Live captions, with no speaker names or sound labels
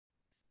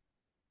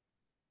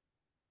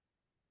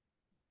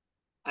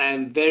I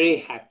am very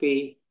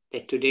happy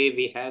that today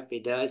we have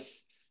with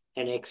us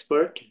an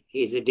expert.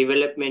 He's a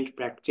development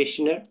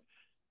practitioner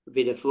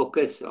with a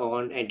focus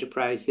on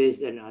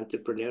enterprises and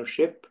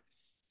entrepreneurship.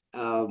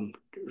 Um,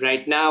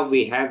 right now,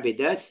 we have with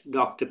us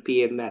Dr.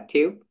 M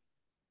Mathew.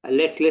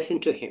 Let's listen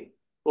to him.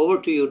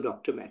 Over to you,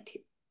 Dr.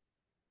 Mathew.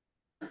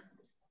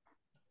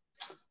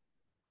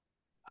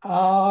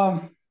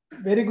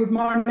 Very good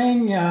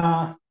morning.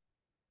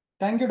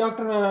 Thank you,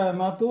 Dr.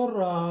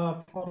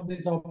 Mathur, for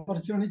this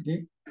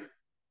opportunity.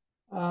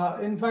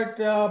 In fact,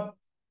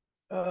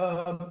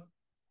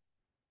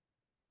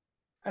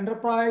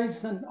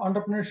 enterprise and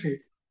entrepreneurship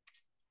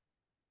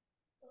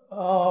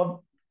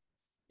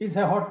is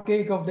a hot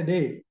cake of the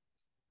day.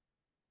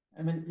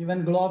 I mean,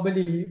 even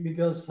globally,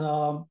 because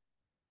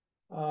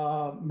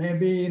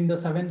maybe in the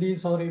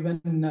 70s or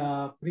even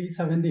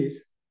pre-70s,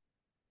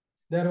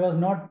 there was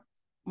not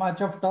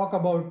much of talk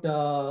about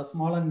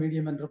small and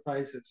medium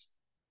enterprises.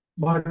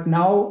 But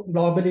now,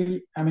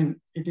 globally, I mean,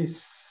 it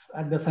is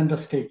at the center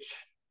stage.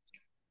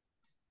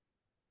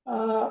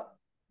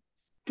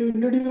 To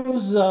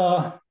introduce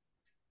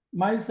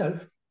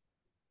myself,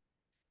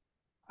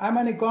 I'm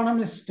an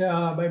economist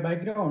by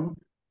background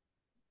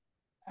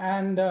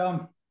and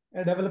a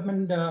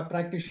development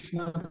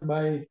practitioner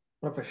by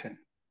profession.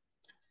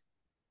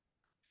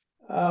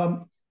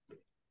 The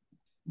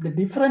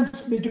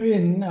difference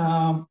between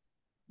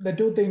the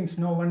two things,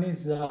 one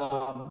is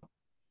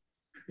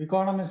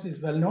economist is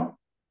well known.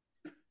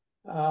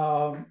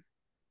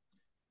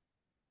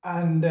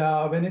 And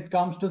when it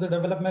comes to the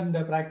development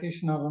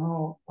practitioner,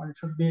 one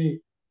should be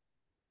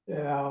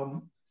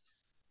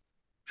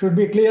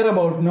clear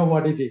about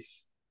what it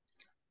is.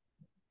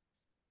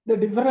 The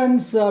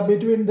difference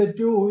between the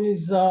two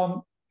is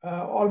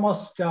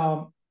almost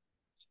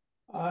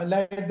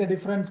like the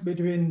difference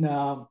between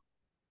the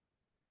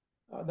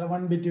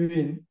one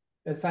between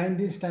a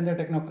scientist and a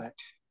technocrat.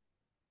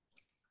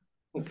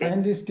 The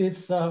scientist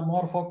is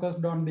more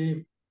focused on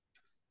the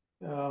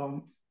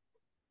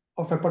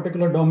of a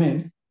particular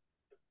domain,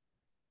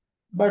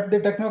 but the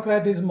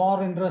technocrat is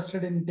more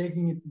interested in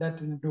taking that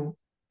into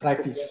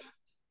practice.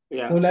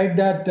 Yeah. So like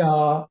that,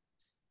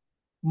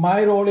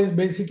 my role is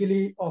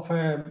basically of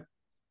a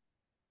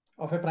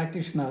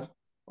practitioner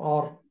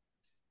or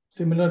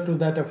similar to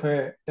that of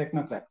a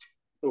technocrat.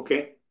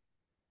 Okay.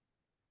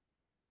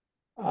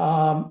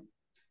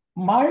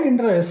 My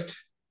interest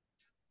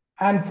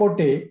and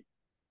forte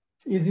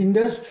is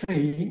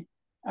industry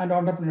and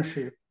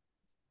entrepreneurship.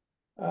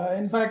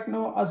 In fact,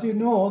 as you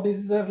know, this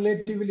is a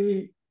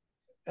relatively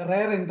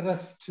rare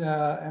interest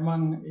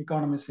among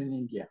economists in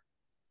India.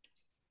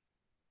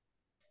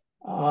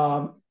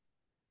 I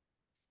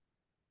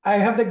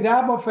have the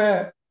grab of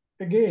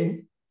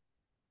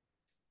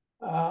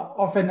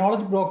a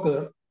knowledge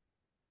broker,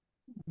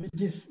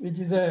 which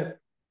is a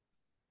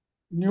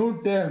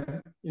new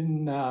term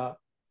in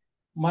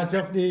much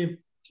of the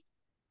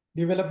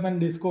development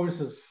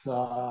discourses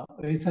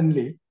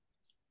recently,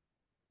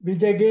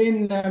 which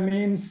again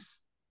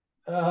means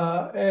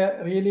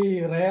a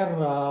really rare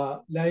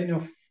line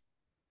of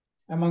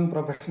among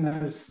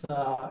professionals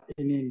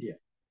in India.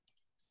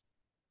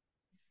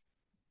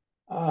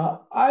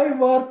 I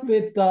work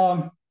with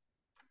the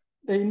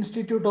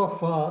Institute of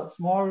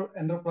Small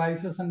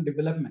Enterprises and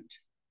Development,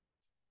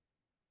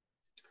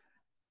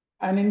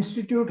 an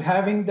institute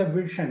having the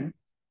vision,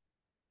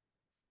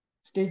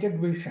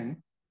 stated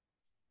vision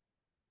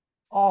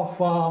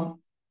of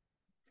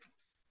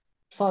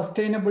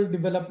sustainable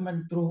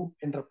development through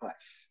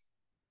enterprise.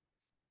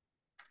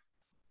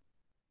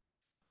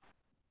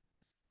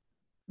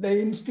 The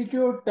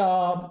institute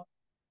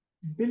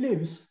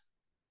believes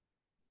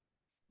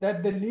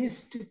that the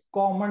least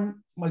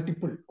common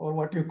multiple, or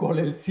what you call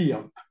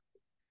LCM,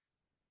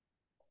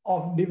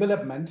 of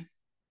development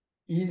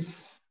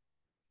is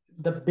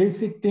the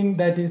basic thing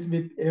that is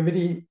with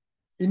every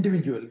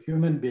individual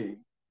human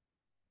being,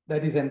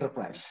 that is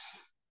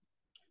enterprise,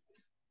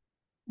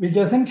 which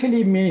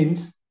essentially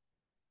means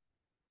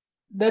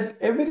that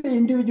every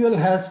individual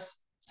has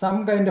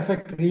some kind of a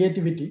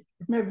creativity.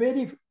 It may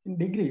vary in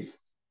degrees,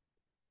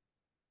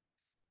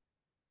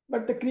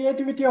 but the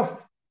creativity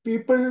of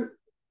people,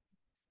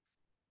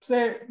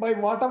 say by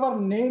whatever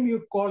name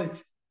you call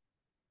it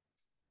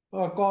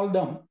or call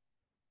them,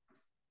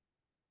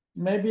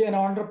 maybe an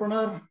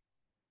entrepreneur,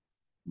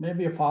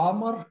 maybe a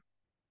farmer,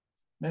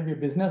 maybe a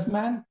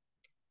businessman,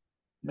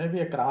 maybe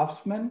a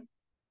craftsman,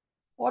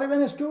 or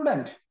even a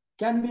student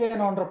can be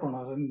an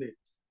entrepreneur in the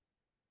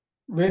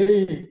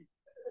very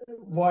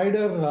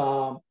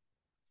wider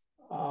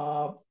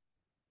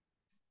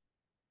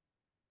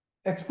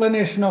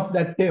explanation of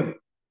that term.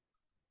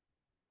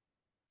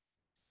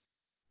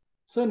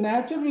 So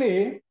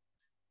naturally,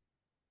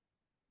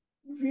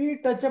 we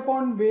touch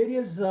upon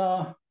various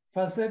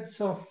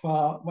facets of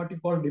what you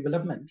call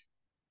development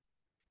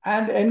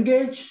and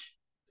engage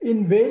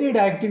in varied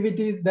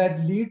activities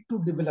that lead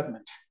to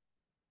development.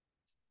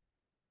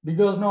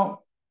 Because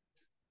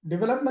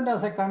development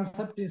as a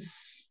concept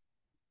is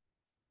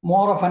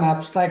more of an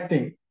abstract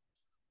thing,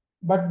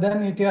 but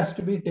then it has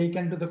to be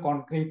taken to the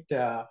concrete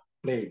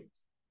plane.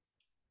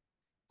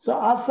 So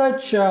as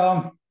such,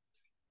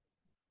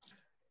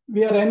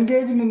 we are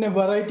engaged in a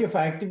variety of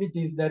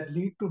activities that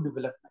lead to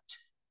development.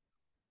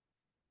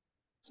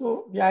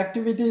 So the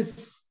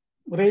activities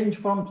range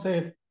from,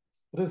 say,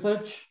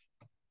 research,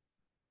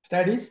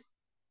 studies,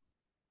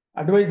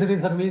 advisory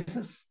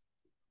services,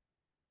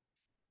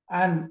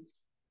 and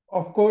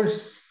of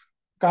course,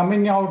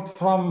 coming out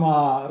from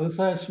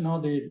research,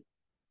 the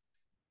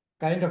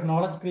kind of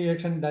knowledge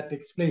creation that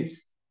takes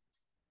place.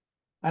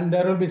 And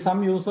there will be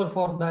some user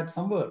for that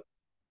somewhere.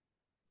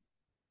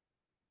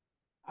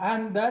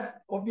 And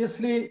that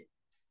obviously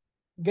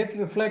get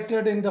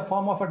reflected in the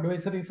form of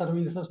advisory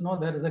services.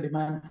 There is a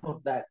demand for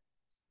that.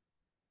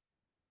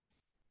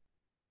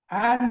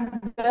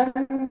 And then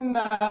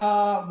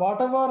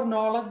whatever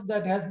knowledge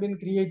that has been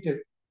created,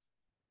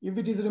 if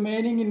it is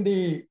remaining in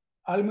the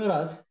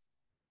almirahs,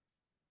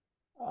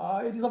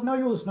 it is of no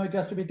use. It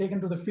has to be taken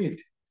to the field.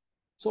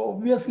 So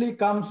obviously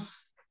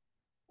comes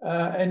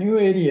a new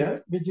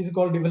area, which is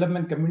called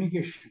development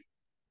communication,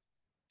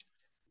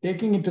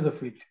 taking it to the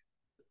field.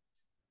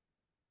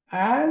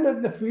 And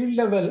at the field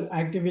level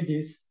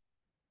activities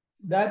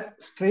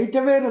that straight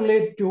away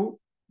relate to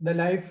the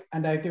life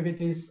and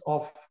activities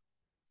of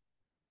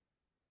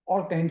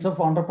all kinds of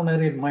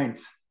entrepreneurial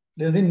minds.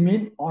 Doesn't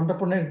mean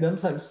entrepreneurs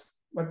themselves,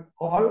 but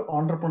all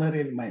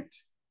entrepreneurial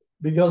minds.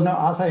 Because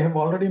now, as I have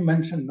already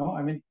mentioned,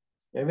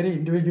 every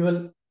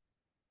individual,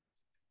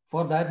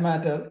 for that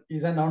matter,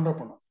 is an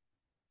entrepreneur.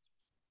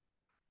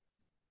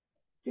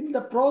 In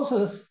the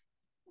process,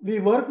 we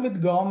work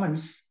with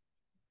governments.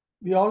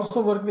 We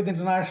also work with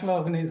international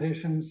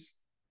organizations,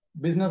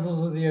 business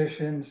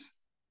associations,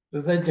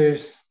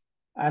 researchers,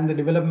 and the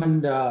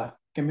development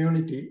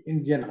community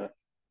in general.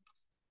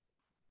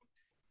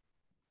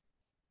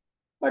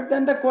 But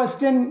then the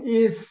question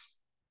is,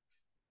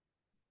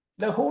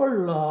 the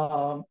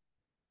whole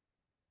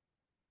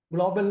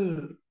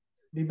global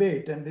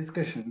debate and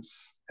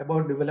discussions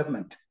about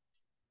development.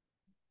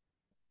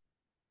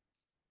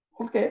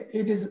 Okay,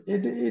 it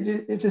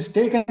is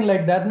taken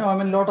like that.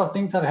 No, a lot of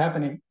things are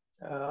happening.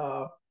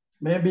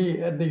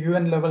 Maybe at the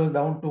UN level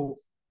down to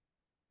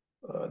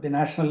the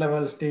national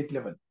level, state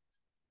level.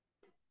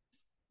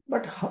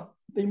 But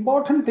the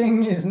important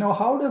thing is,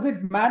 how does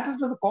it matter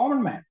to the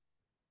common man?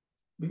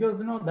 Because,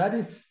 that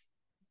is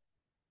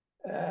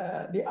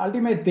the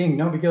ultimate thing,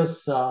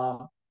 because,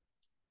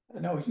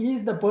 he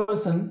is the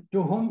person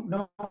to whom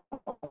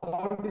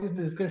all this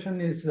discussion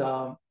is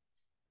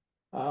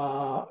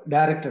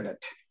directed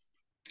at.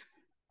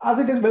 As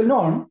it is well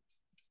known,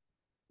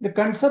 the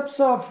concepts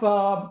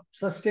of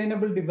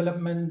sustainable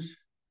development,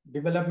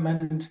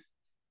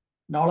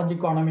 knowledge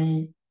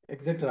economy,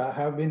 etc.,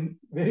 have been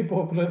very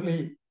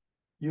popularly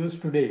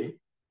used today.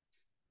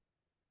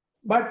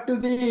 But to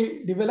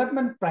the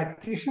development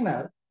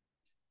practitioner,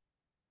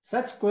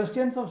 such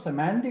questions of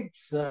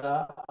semantics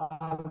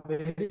are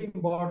very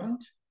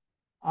important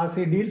as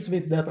he deals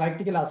with the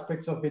practical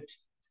aspects of it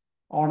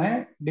on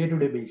a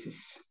day-to-day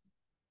basis.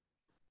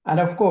 And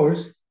of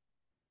course,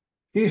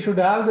 he should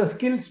have the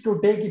skills to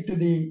take it to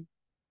the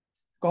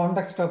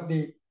context of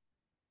the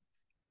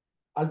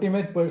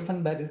ultimate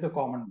person, that is the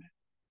common man.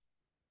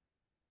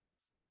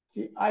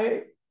 See,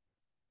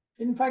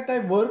 in fact, I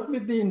work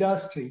with the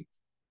industry,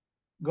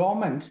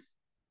 government,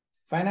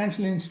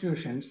 financial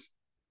institutions,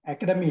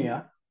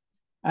 academia,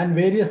 and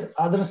various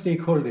other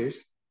stakeholders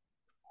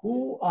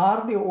who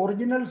are the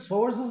original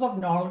sources of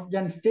knowledge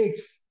and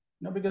stakes,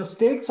 because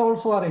stakes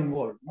also are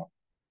involved.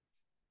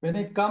 When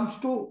it comes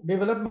to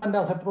development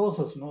as a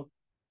process,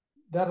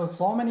 there are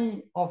so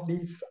many of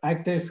these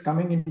actors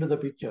coming into the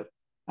picture,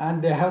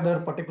 and they have their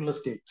particular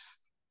stakes.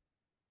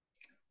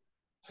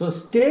 So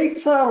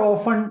stakes are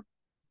often,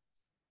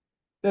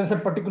 there's a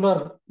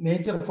particular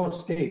nature for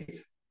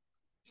stakes.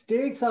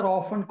 Stakes are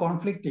often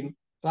conflicting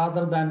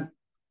rather than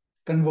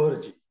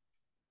converging.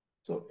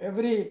 So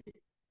every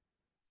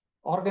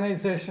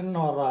organization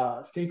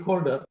or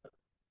stakeholder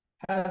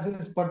has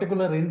its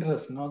particular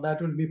interest, that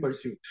will be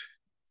pursued.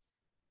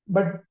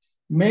 But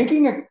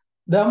making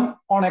them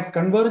on a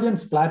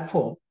convergence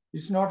platform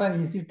is not an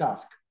easy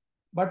task,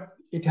 but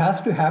it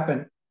has to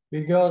happen,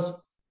 because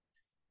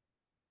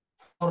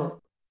for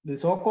the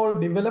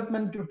so-called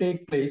development to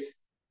take place,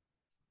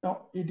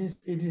 it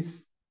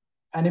is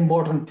an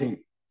important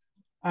thing.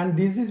 And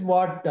this is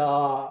what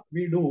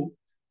we do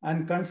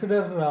and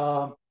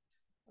consider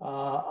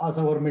as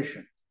our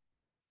mission.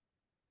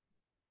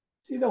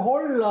 See, the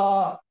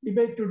whole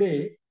debate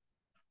today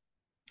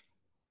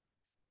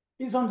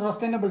is on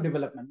sustainable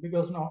development,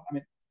 because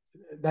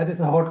that is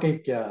a hot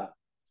cake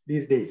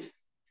these days.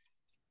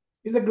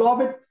 It's a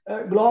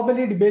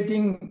globally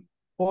debating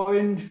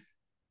point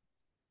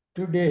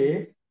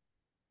today,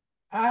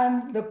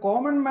 and the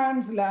common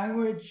man's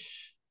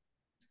language,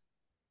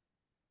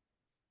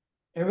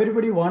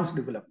 everybody wants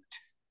development.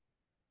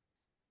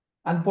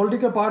 And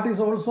political parties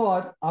also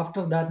are,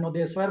 after that,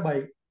 they swear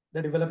by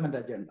the development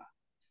agenda.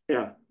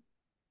 Yeah.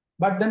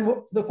 But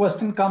then the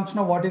question comes,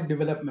 what is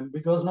development?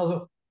 Because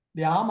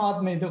the Aam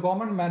Aadmi, the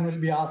common man, will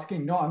be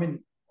asking,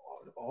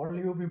 all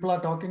you people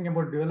are talking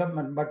about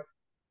development, but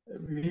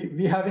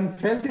We haven't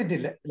felt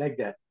it like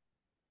that.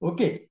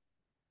 Okay.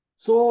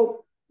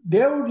 So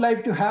they would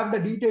like to have the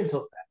details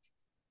of that.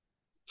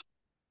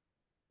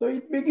 So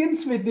it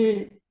begins with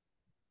the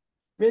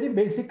very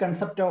basic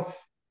concept of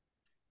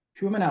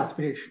human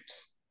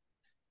aspirations.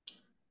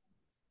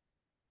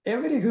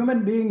 Every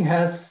human being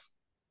has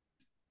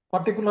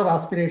particular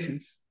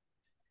aspirations.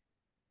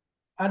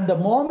 And the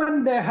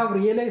moment they have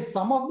realized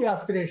some of the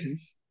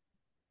aspirations,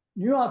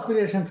 new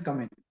aspirations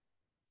come in.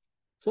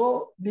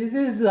 So this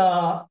is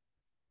a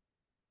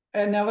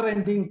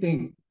never-ending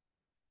thing.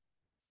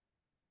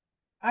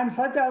 And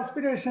such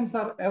aspirations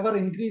are ever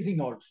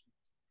increasing also.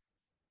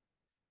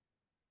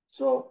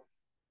 So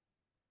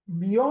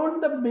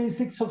beyond the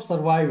basics of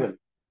survival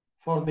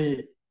for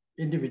the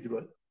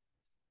individual,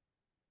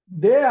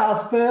 they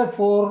aspire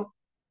for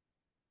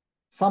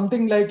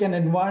something like an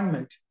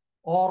environment,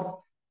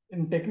 or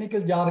in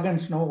technical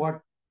jargons,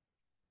 what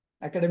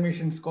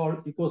academicians call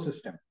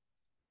ecosystem,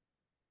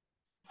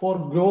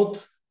 for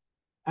growth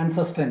and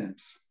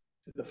sustenance.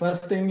 The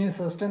first thing is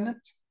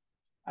sustenance,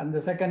 and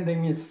the second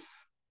thing is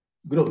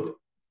growth.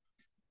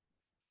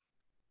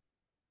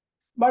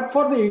 But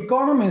for the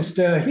economist,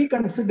 he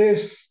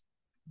considers,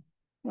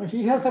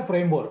 he has a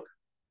framework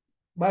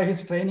by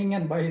his training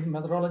and by his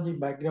methodology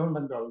background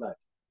and all that.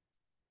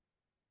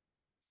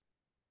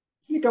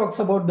 He talks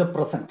about the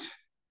present.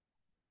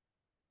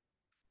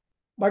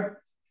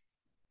 But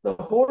the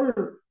whole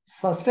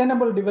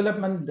sustainable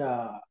development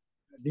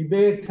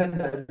debates and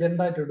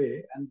agenda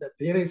today, and the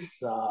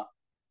theories,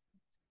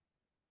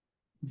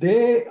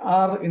 they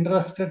are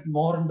interested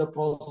more in the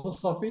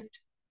process of it,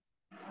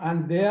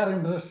 and they are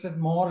interested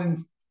more in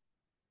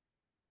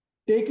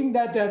taking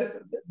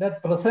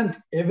that present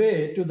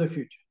away to the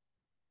future.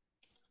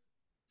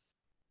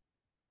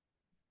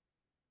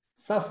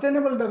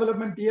 Sustainable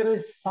development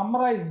theorists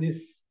summarize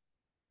this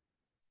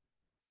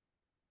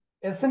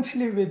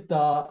essentially with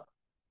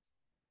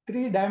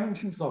 3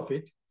 dimensions of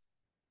it,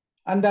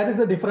 and that is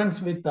the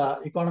difference with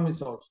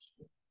economists also,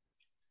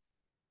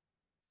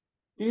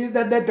 is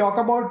that they talk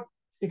about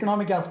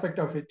economic aspect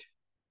of it,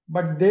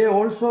 but they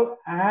also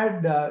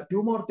add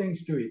 2 more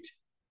things to it,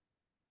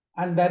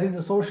 and that is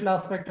the social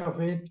aspect of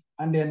it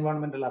and the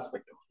environmental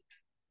aspect of it.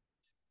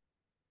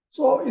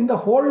 So in the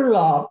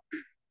whole,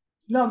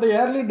 the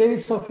early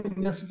days of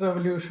industrial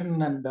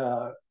revolution and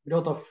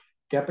growth of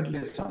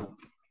capitalism,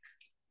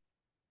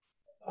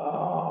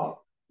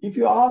 if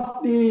you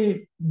ask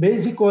the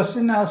basic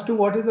question as to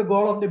what is the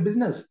goal of the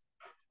business,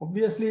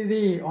 obviously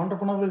the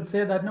entrepreneur will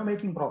say that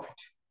making profit.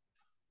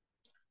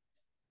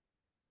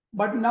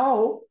 But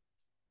now,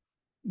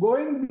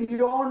 going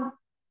beyond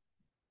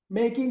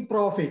making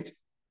profit,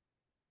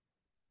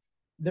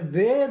 the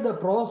way the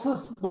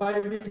process by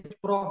which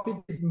profit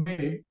is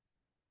made,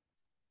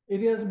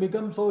 it has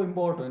become so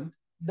important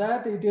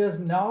that it has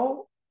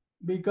now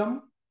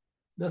become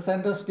the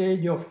center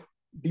stage of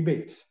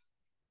debates.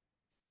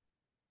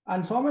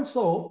 And so much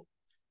so,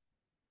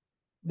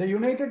 the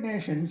United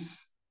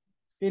Nations,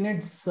 in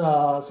its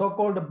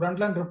so-called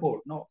Brundtland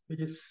Report, which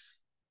is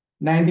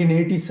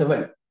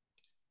 1987,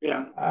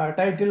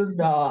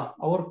 titled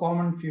Our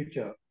Common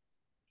Future.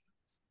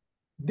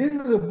 This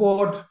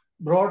report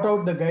brought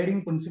out the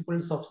guiding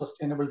principles of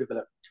sustainable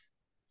development.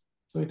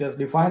 So it has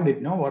defined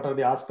it, what are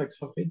the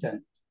aspects of it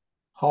and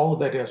how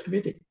that has to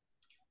be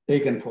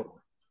taken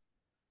forward.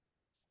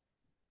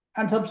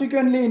 And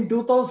subsequently in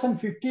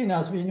 2015,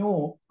 as we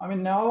know,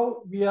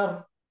 now we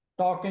are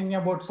talking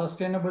about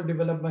sustainable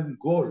development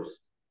goals.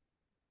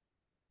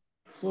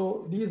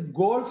 So these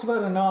goals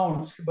were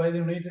announced by the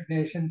United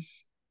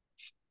Nations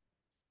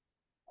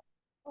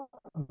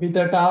with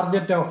a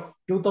target of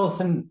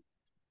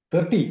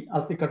 2030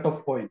 as the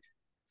cutoff point.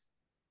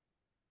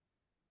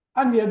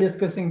 And we are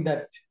discussing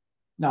that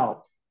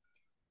now.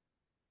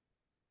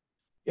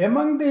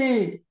 Among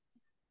the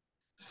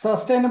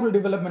sustainable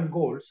development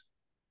goals,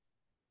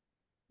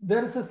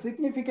 there is a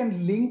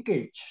significant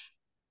linkage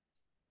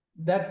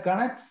that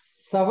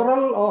connects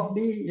several of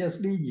the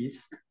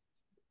SDGs,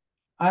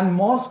 and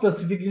more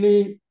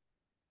specifically,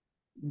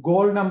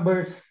 goal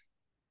numbers.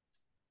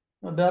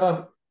 There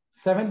are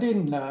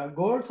 17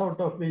 goals,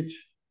 out of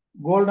which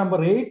goal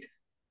number 8,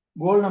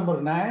 goal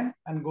number 9,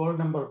 and goal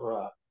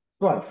number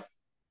 12,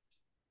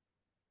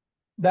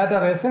 that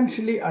are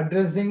essentially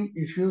addressing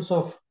issues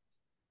of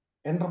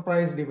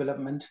enterprise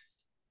development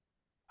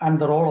and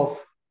the role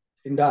of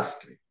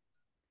industry.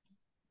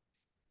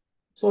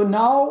 So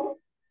now,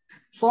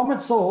 so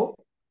much so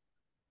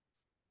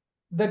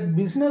that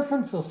business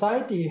and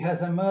society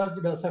has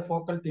emerged as a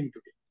focal theme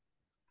today.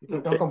 If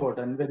you talk about,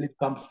 and when it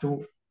comes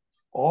to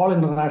all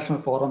international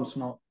forums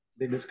now,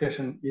 the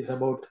discussion is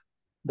about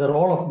the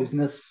role of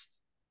business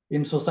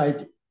in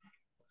society.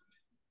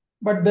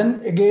 But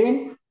then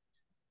again,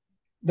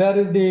 there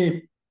is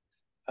the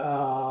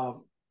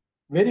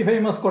very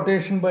famous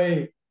quotation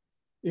by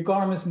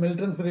economist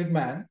Milton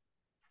Friedman,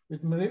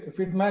 which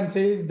Friedman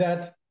says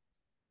that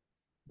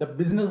the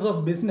business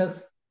of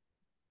business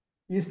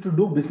is to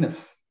do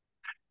business.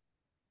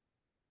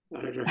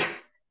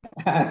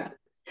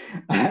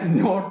 and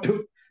not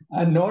to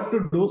and not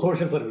to do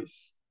social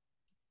service.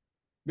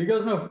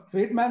 Because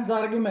Friedman's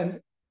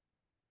argument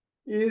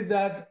is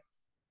that,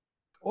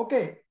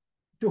 okay,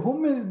 to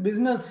whom is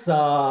business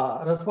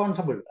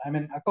responsible? I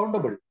mean,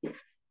 accountable.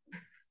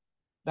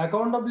 The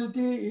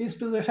accountability is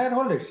to the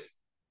shareholders.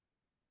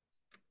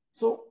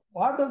 So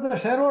what does the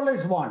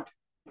shareholders want?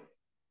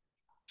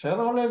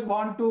 Shareholders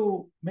want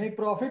to make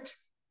profit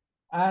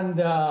and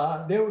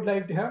they would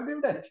like to have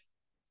dividend.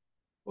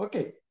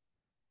 Okay.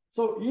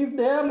 So if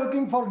they are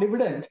looking for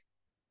dividend,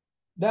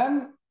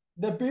 then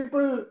the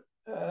people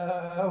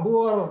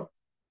who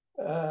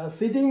are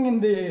sitting in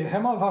the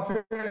hem of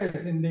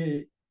affairs in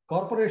the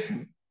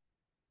corporation,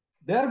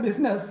 their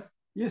business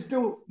is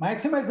to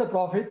maximize the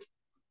profit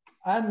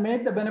and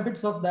make the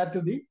benefits of that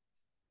to the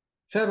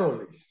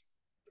shareholders.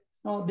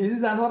 Now, this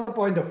is another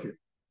point of view.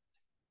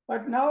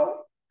 But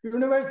now,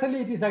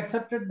 universally, it is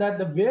accepted that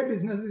the way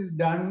business is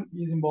done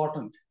is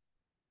important.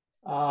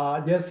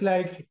 Just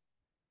like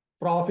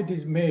profit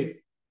is made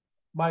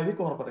by the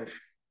corporation.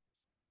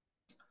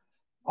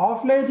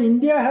 Of late,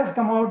 India has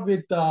come out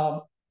with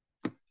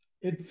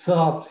its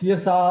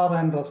CSR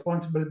and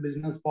responsible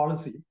business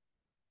policy,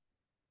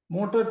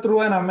 mooted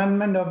through an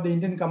amendment of the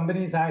Indian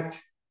Companies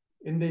Act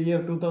in the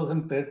year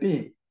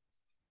 2013.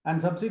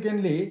 And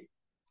subsequently,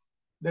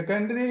 the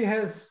country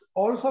has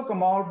also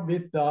come out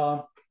with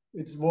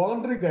its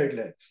voluntary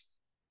guidelines.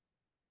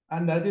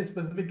 And that is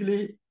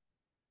specifically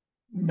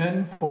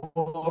meant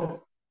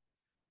for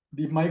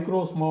the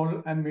micro,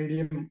 small, and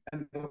medium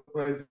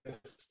enterprise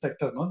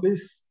sector. Now,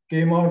 this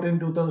came out in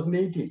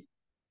 2018.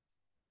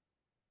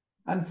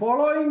 And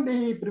following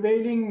the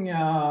prevailing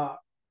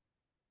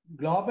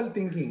global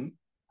thinking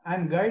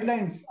and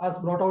guidelines as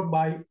brought out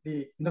by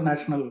the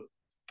international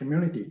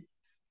community,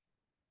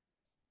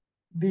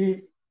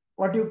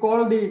 what you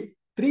call the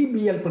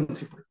 3BL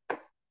principle,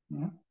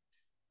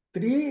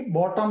 three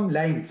bottom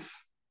lines.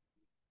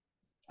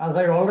 As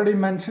I already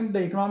mentioned,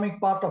 the economic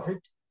part of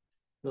it,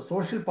 the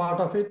social part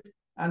of it,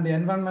 and the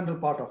environmental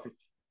part of it.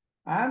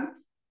 And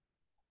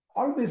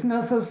all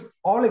businesses,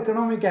 all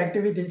economic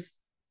activities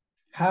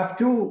have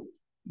to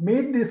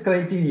meet this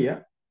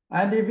criteria.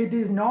 And if it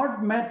is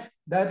not met,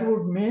 that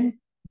would mean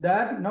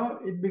that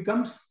it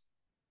becomes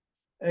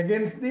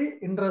against the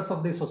interest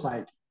of the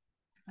society,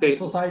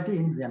 society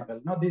in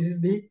general. Now, this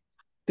is the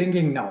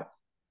thinking now.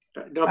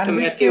 Dr.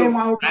 Mathew,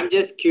 I'm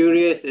just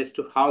curious as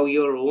to how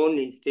your own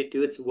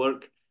institute's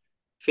work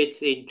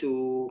fits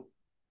into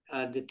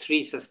the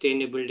 3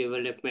 sustainable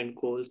development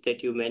goals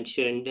that you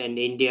mentioned and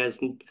India's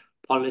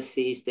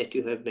policies that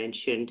you have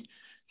mentioned.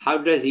 How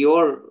does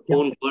your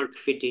own work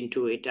fit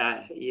into it?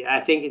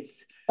 I think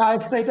it's... I'll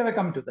straight away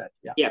come to that.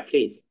 Yeah,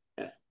 please.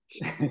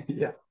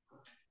 Yeah.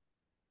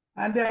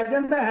 And the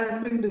agenda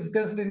has been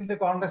discussed in the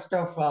context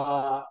of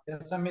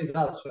SMEs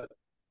as well.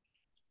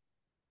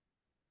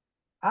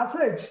 As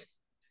such,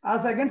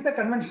 as against the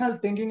conventional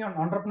thinking on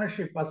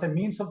entrepreneurship as a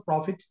means of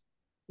profit,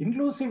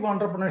 inclusive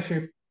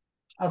entrepreneurship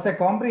as a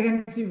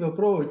comprehensive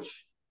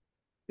approach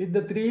with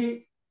the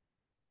 3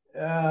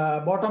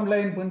 bottom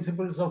line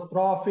principles of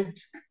profit,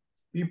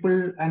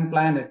 people, and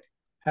planet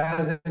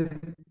has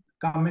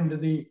come into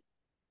the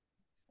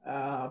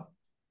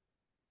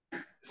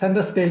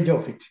center stage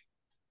of it.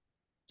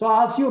 So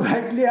as you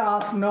rightly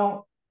asked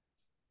now,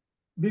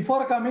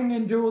 before coming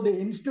into the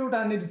institute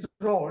and its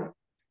role,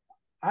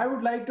 I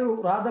would like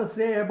to rather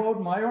say about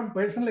my own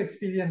personal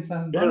experience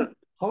and then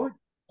how it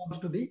comes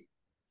to the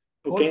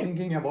whole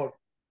thinking about.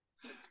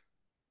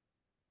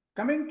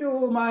 Coming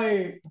to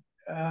my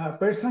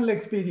personal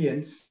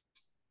experience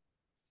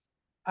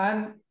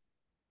and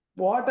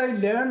what I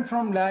learned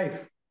from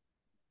life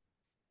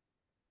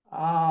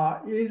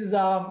is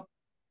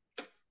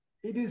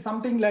it is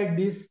something like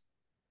this,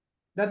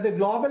 that the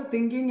global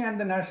thinking and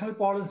the national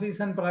policies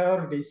and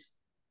priorities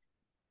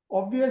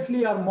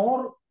obviously are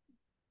more,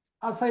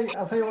 as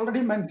I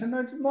already mentioned,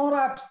 it's more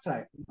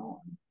abstract.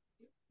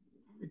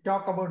 We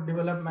talk about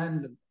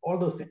development and all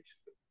those things.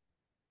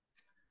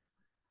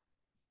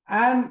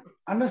 And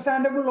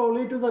understandable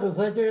only to the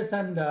researchers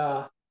and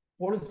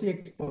policy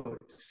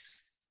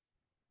experts,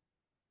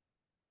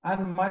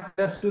 and much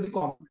less to the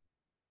common.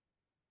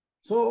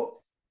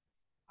 So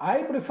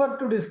I prefer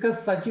to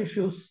discuss such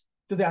issues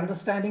to the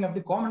understanding of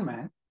the common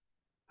man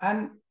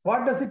and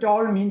what does it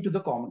all mean to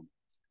the common.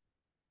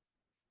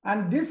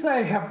 And this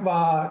I have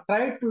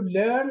tried to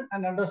learn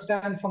and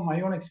understand from my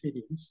own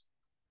experience.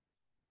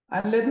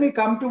 And let me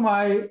come to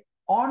my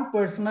own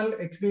personal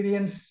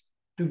experience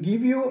to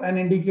give you an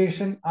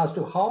indication as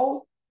to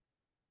how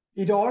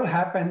it all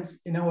happens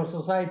in our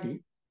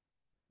society,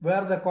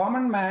 where the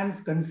common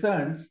man's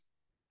concerns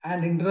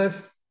and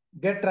interests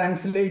get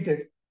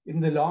translated in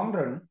the long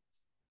run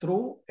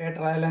through a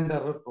trial and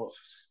error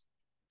process.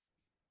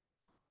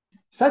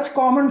 Such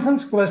common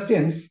sense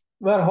questions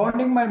were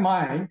haunting my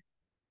mind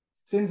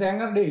since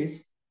younger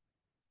days.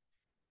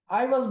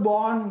 I was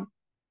born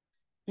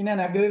in an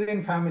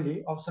agrarian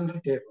family of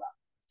Central Kerala.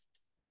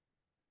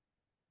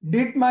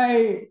 Did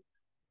my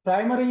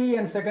primary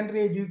and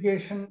secondary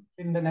education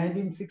in the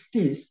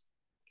 1960s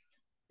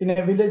in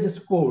a village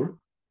school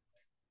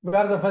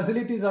where the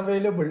facilities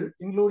available,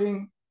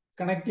 including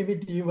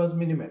connectivity, was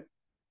minimal.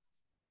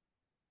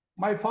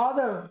 My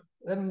father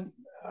then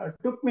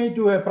took me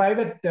to a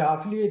private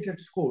affiliated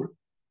school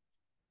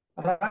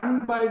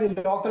run by the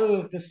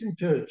local Christian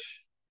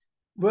church,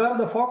 where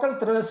the focal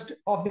thrust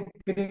of the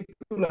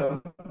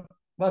curriculum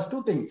was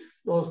two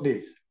things those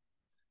days.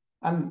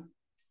 And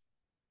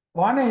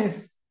one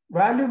is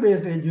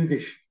value-based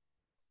education.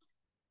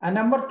 And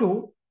number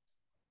two,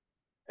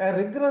 a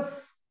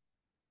rigorous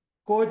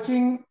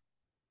coaching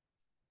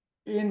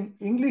in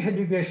English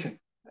education,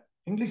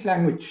 English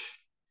language,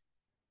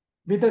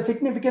 with a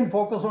significant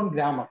focus on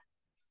grammar.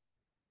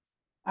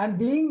 And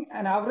being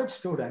an average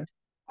student,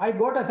 I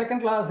got a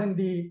second class in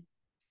the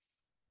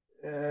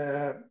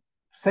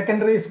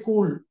secondary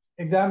school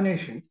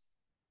examination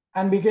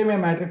and became a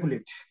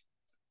matriculate.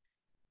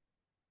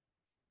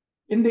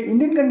 In the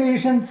Indian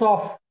conditions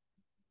of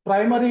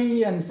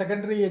primary and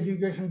secondary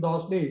education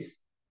those days,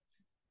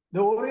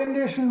 the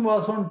orientation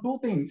was on two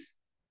things,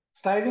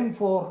 striving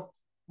for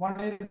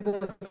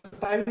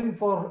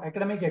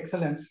academic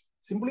excellence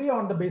simply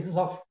on the basis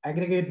of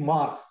aggregate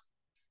marks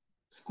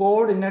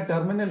scored in a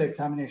terminal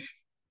examination.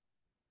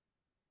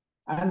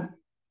 And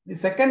the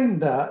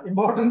second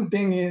important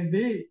thing is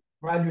the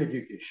value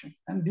education.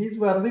 And these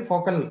were the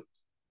focal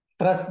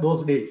thrust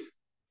those days.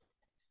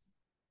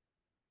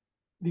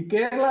 The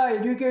Kerala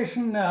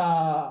Education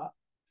Act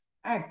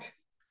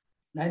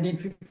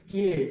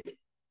 1958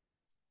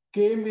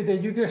 came with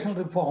educational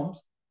reforms,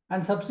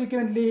 and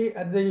subsequently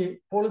at the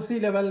policy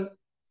level,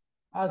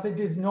 as it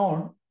is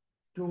known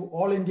to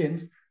all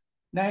Indians,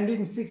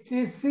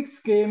 1966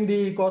 came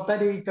the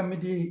Kothari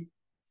Committee,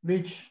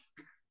 which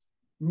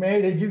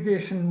made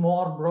education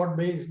more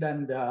broad-based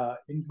and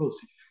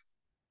inclusive.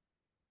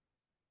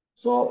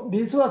 So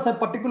this was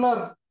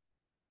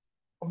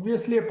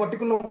obviously a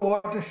particular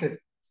watershed.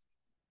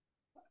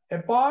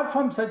 Apart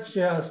from such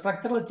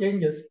structural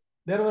changes,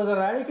 there was a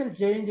radical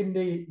change in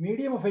the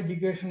medium of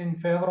education in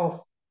favor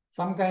of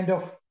some kind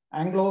of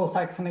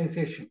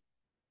Anglo-Saxonization,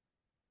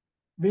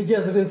 which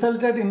has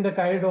resulted in the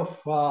kind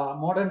of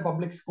modern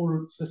public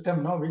school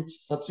system now, which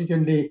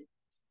subsequently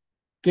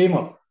came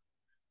up.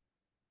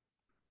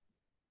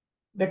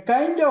 The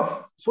kind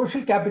of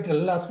social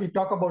capital, as we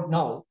talk about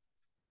now,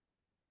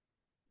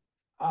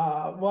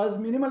 was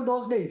minimal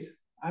those days.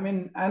 I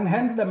mean, and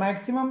hence the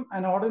maximum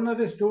an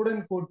ordinary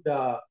student could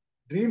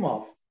dream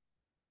of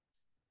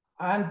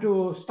and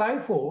to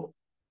strive for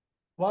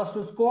was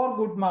to score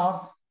good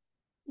marks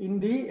in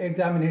the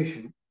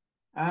examination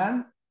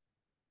and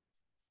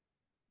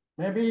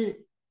maybe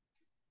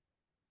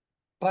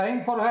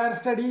trying for higher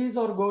studies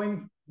or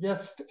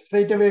just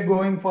straight away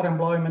going for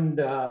employment,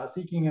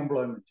 seeking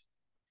employment.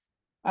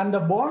 And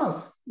the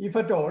bonus, if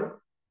at all,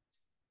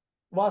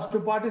 was to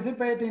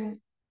participate in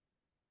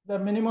the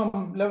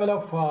minimum level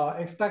of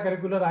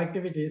extracurricular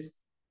activities.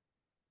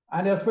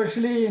 And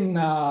especially in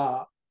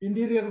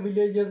interior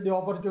villages, the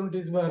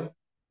opportunities were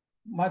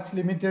much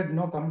limited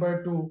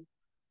compared to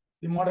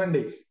the modern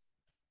days.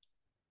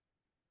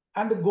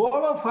 And the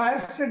goal of higher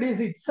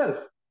studies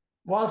itself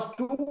was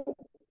to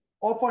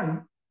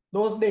open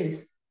those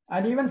days.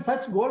 And even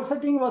such goal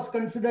setting was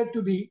considered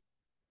to be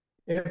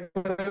a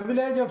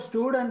privilege of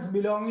students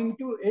belonging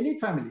to elite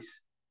families.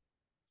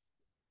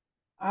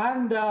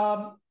 And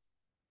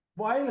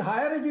while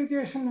higher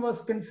education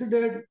was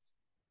considered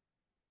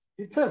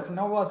itself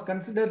now was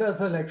considered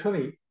as a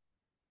luxury,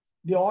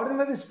 the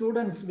ordinary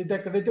students with a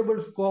creditable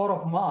score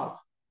of marks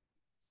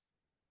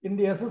in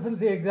the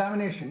SSLC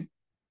examination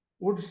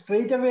would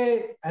straight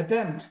away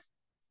attempt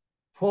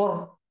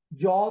for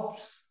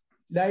jobs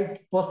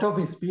like post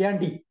office,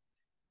 P&T,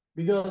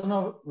 because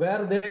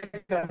where they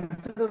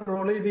consider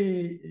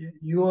only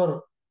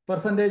your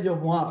percentage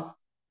of marks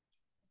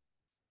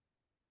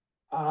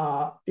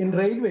in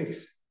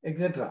railways,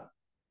 etc.,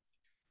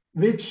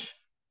 which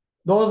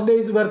those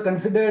days were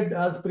considered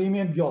as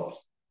premium jobs.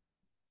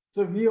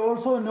 So we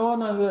also know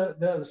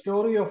the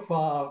story of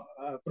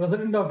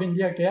President of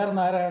India, K.R.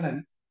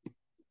 Narayanan,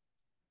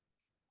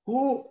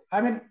 who,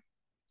 I mean,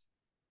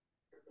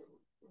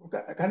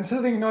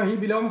 considering he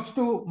belongs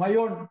to my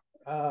own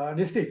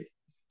district,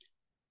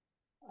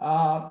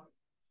 the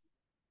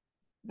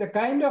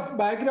kind of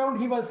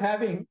background he was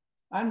having,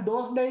 and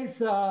those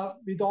days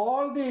with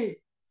all the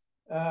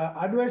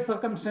adverse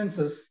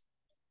circumstances,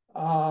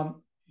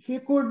 he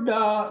could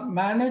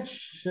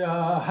manage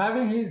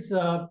having his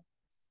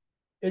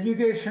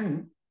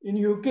education in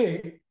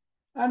UK,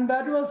 and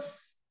that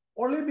was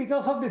only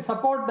because of the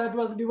support that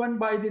was given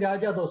by the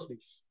Raja those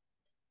days.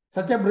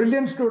 Such a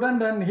brilliant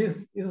student, and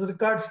his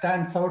record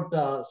stands out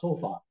so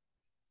far.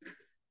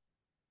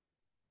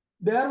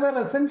 There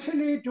were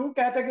essentially two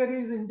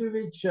categories into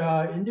which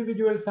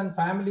individuals and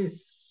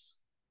families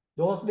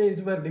those days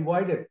were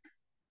divided.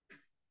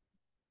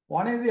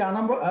 One is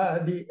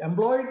the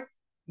employed,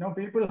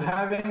 people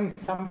having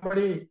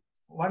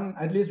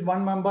at least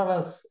one member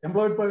as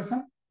employed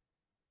person,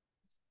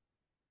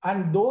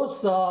 and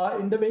those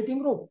in the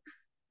waiting room.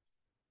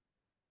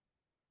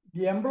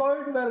 The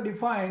employed were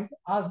defined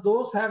as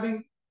those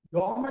having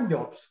government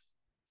jobs,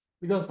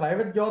 because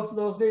private jobs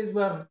those days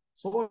were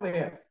so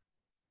rare.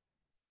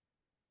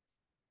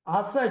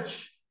 As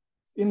such,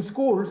 in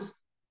schools,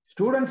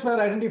 students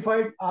were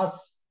identified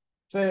as,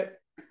 say,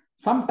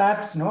 some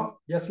taps, no,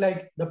 just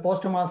like the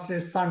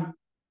postmaster's son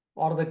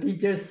or the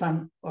teacher's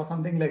son or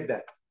something like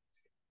that.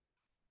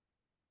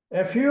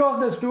 A few of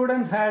the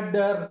students had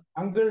their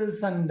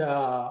uncles and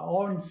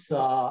aunts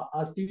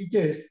as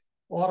teachers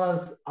or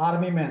as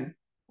army men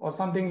or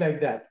something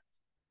like that.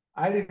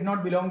 I did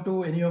not belong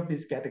to any of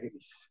these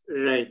categories.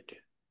 Right,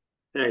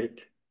 right.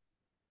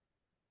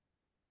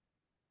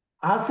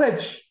 As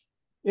such,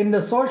 in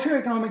the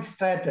socio-economic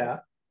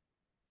strata,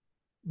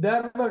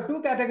 there were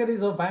two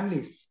categories of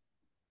families.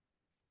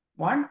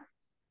 One,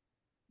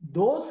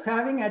 those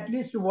having at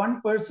least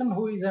one person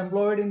who is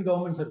employed in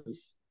government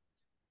service.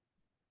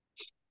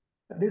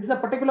 This is a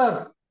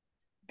particular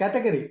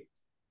category.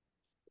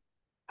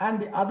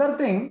 And the other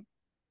thing,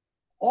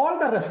 all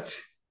the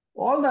rest,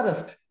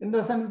 in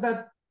the sense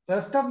that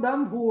rest of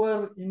them who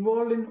were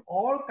involved in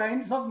all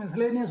kinds of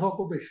miscellaneous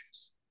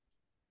occupations,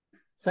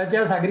 such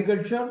as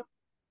agriculture,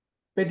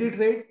 petty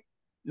trade,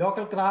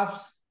 local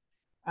crafts,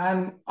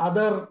 and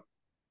other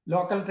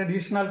local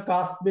traditional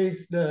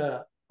caste-based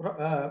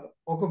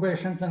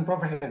occupations and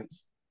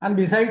professions. And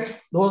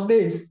besides, those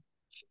days,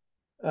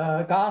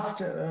 caste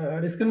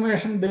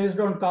discrimination based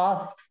on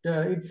caste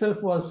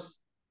itself was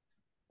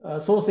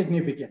so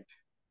significant.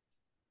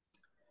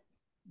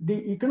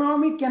 The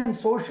economic and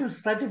social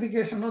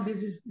stratification,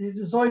 this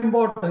is so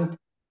important.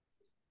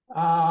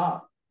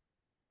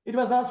 It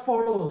was as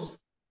follows.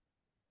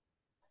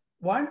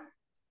 One,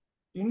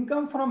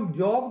 income from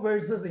job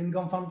versus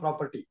income from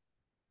property.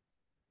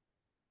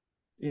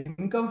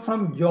 Income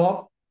from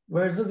job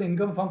versus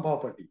income from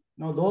property.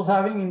 Now, those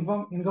having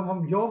income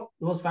from job,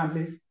 those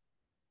families,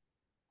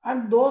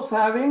 and those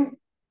having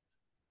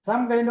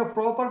some kind of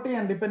property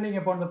and depending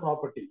upon the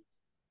property.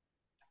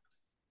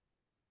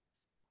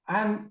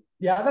 And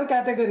the other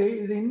category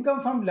is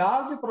income from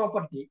large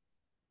property,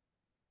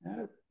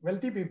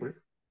 wealthy people,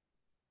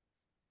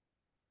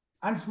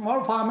 and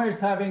small farmers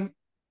having,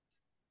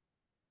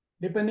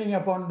 depending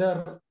upon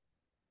their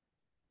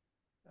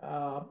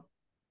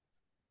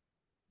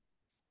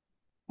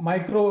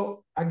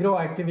micro agro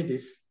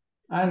activities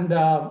and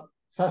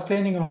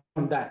sustaining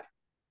on that.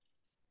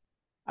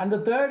 And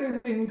the third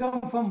is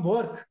income from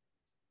work,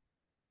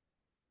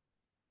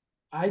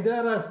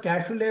 either as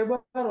casual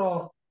labor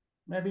or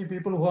maybe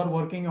people who are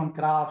working on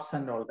crafts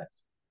and all that.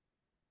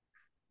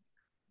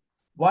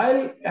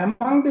 While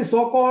among the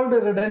so-called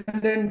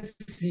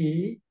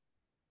redundancy,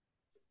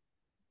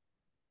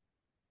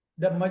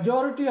 the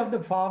majority of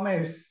the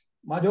farmers,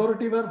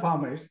 majority were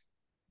farmers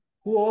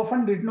who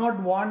often did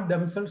not want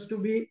themselves to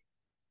be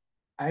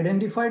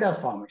identified as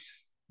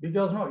farmers.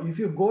 Because no, if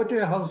you go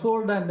to a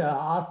household and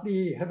ask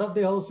the head of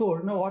the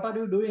household, no, what are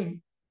you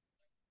doing?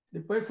 The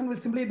person will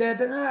simply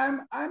that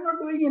I'm not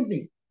doing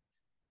anything.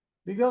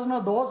 Because no,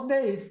 those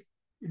days,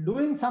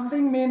 doing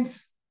something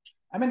means,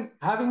 I mean,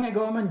 having a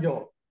government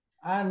job.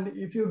 And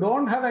if you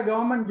don't have a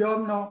government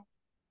job, no,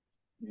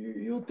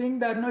 you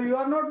think that no, you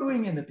are not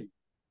doing anything.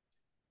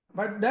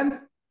 But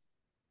then,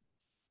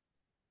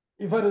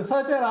 if a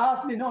researcher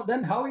asks,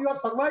 then how you are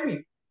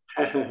surviving?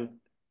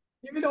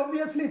 He will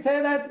obviously say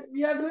that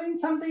we are doing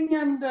something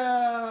and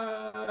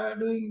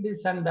doing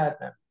this and that.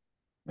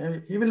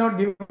 Maybe he will not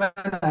give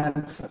an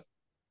answer.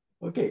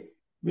 Okay,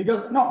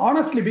 because no,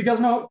 honestly, because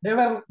no, they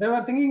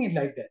were thinking it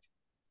like that.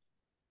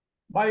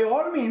 By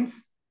all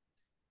means,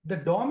 the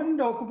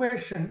dominant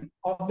occupation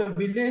of the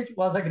village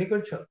was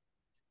agriculture,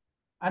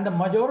 and the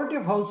majority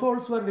of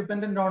households were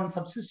dependent on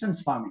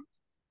subsistence farming.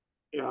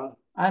 Yeah.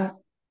 And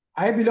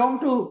I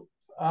belong to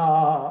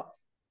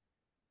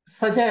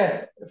such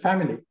a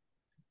family.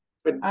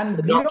 But and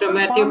Dr.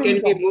 Mathew, can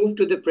income, we move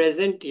to the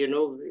present,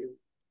 to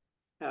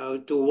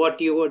what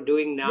you are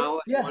doing now?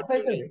 Yes,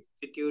 straight away.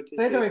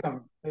 Straight away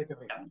coming.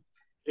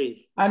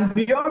 Please. And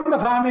beyond the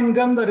farm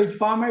income, the rich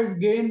farmers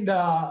gained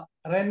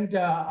rent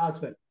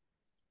as well.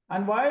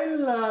 And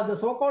while the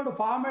so-called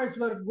farmers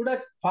were good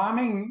at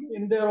farming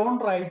in their own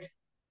right,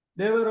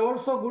 they were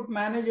also good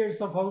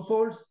managers of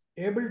households,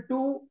 able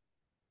to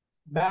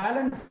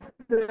balance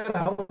their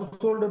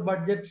household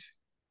budget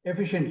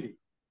efficiently.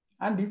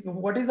 And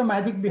what is the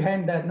magic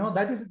behind that? No,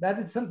 that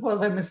itself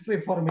was a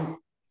mystery for me.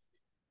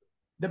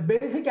 The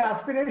basic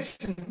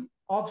aspiration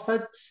of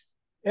such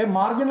a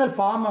marginal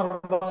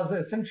farmer was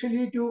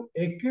essentially to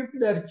equip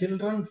their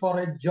children for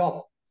a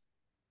job.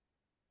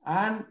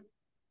 And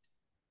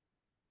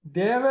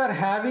they were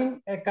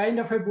having a kind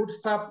of a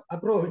bootstrap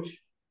approach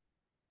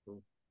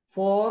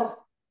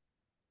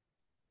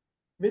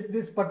with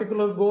this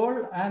particular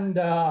goal, and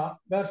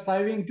were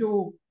striving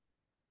to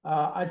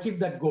achieve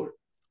that goal.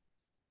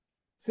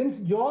 Since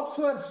jobs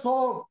were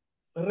so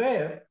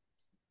rare,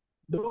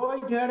 though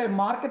it had a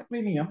market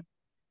premium,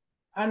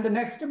 and the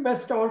next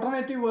best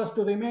alternative was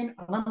to remain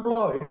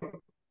unemployed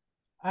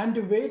and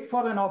to wait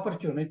for an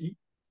opportunity,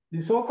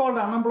 the so-called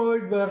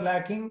unemployed were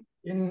lacking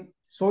in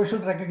social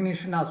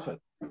recognition as well.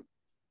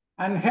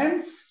 And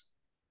hence,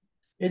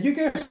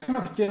 education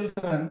of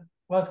children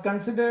was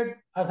considered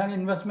as an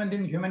investment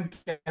in human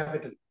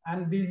capital.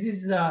 And this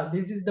is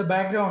the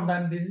background,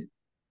 and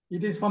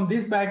it is from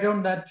this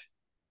background that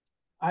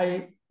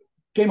I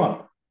came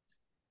up.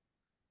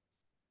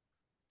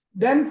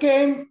 Then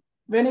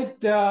when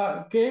it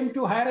came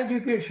to higher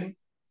education,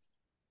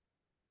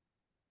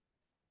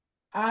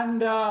 and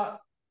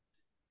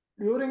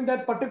during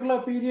that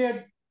particular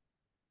period,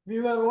 we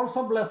were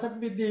also blessed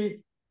with the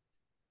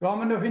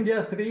Government of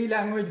India's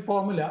 3-language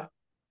formula,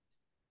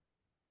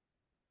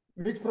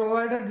 which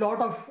provided a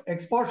lot of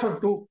exposure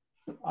to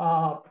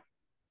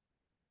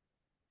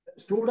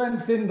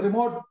students in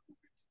remote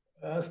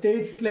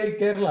states like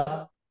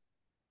Kerala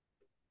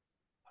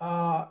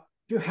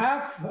to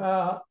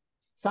have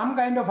some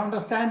kind of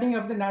understanding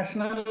of the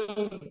national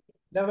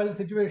level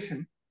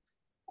situation,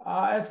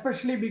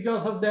 especially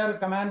because of their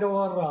command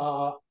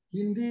over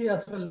Hindi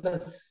as well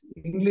as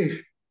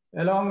English,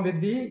 along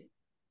with the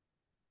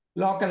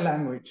local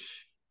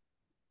language.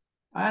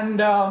 And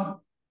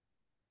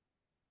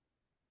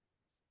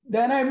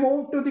then I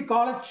moved to the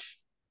college,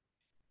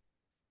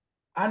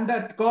 and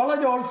that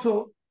college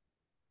also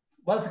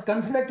was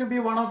considered to be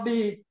one of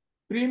the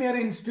premier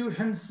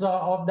institutions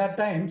of that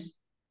times.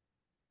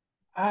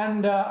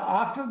 And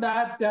after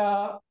that,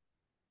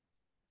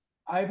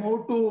 I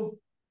moved to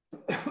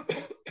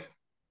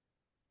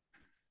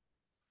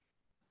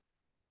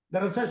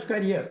the research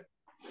career.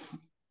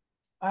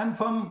 And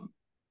from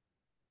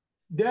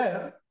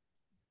there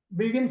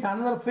begins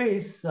another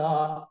phase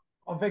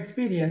of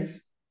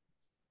experience,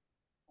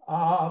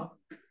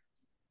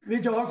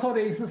 which also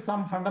raises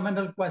some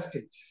fundamental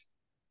questions.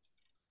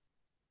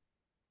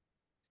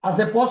 As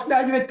a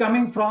postgraduate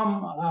coming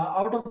from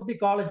out of the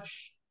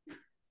college,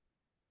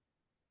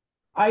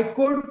 I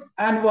could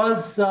and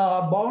was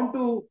bound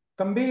to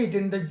compete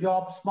in the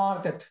jobs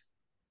market,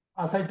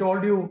 as I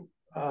told you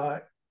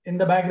in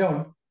the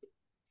background,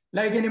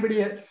 like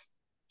anybody else.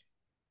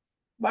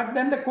 But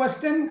then the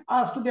question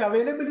as to the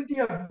availability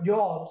of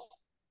jobs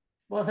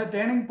was a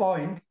turning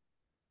point,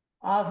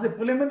 as the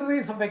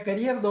preliminaries of a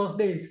career those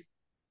days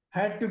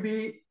had to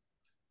be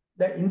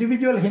the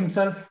individual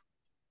himself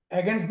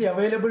against the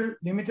available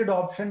limited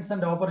options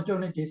and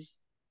opportunities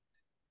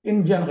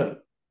in general.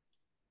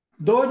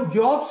 Though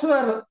jobs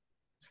were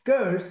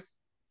scarce,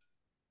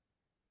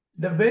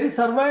 the very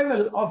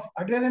survival of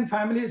agrarian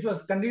families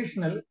was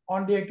conditional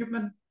on the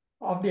equipment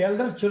of the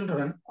elder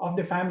children of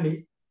the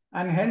family,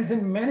 and hence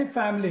in many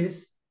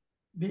families,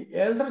 the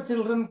elder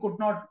children could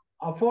not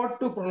afford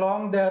to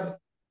prolong their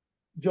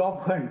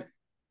job hunt,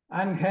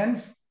 and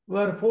hence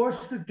were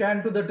forced to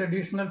turn to the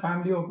traditional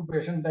family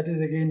occupation, that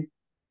is again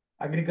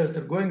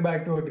agriculture, going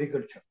back to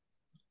agriculture.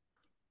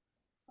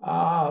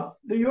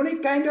 The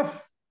unique kind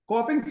of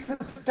coping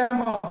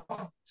system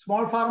of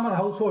small farmer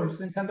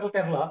households in central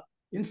Kerala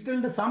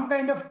instilled some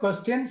kind of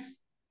questions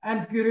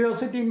and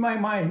curiosity in my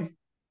mind,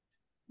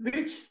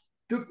 which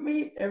took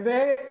me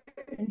away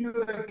into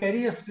a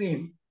career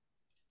stream,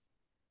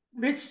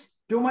 which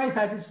to my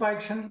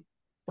satisfaction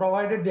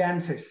provided the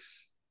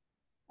answers.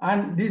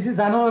 And this is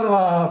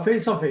another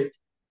phase of it.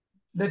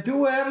 The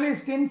two early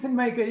stints in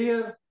my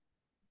career,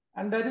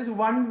 and that is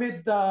one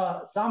with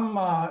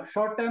some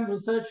short-term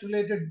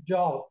research-related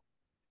job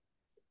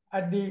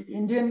at the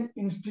Indian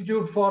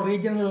Institute for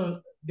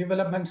Regional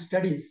Development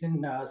Studies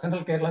in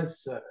Central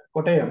Kerala's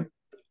Kottayam.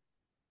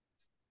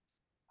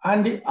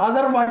 And the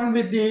other one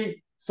with the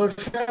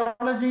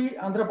Sociology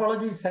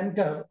Anthropology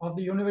Center of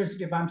the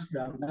University of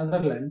Amsterdam,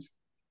 Netherlands,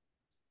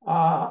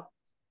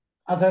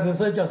 as a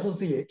research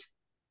associate,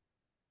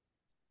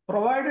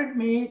 provided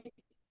me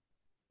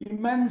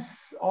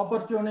immense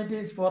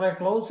opportunities for a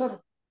closer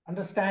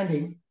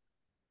understanding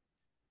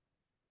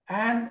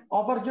and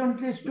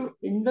opportunities to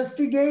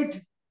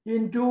investigate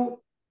into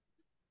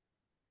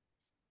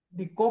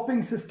the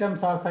coping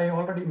systems, as I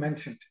already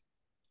mentioned,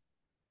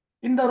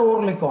 in the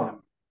rural economy,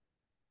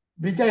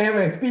 which I have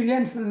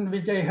experienced and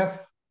which I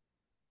have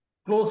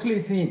closely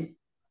seen,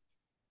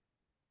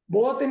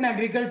 both in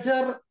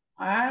agriculture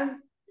and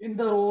in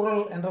the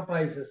rural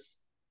enterprises.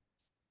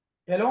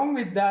 Along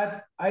with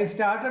that, I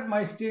started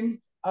my stint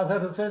as a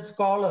research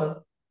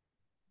scholar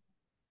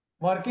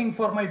working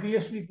for my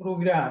PhD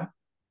program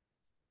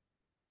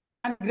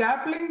and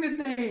grappling with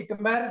the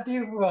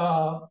comparative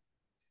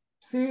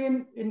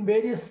scene in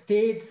various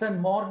states,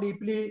 and more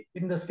deeply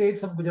in the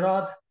states of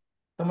Gujarat,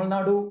 Tamil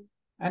Nadu,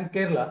 and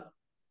Kerala.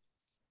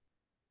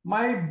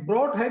 My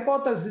broad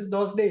hypothesis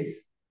those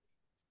days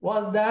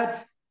was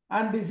that,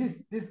 and this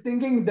is this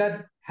thinking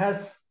that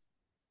has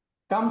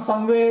come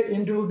somewhere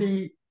into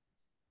the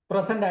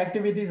present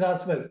activities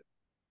as well,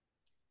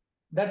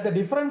 that the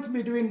difference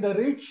between the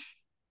rich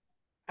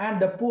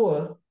and the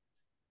poor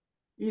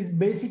is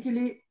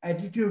basically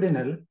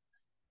attitudinal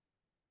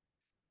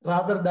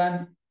rather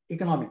than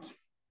economic.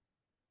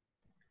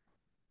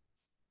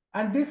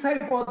 And this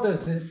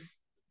hypothesis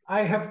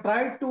I have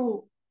tried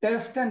to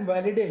test and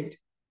validate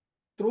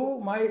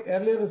through my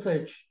early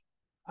research,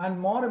 and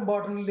more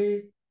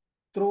importantly,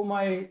 through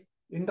my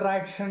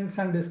interactions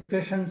and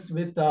discussions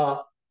with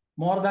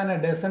more than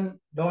a dozen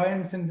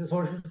doyens in the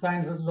social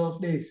sciences those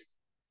days.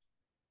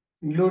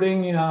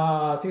 including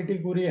C.T.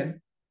 Kurian,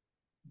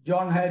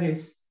 John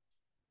Harris,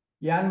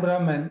 Jan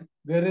Brahman,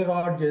 Gary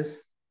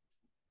Rogers,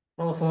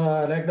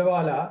 Professor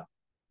Rekdawala,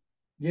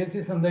 J.C.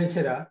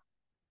 Sandeshwara,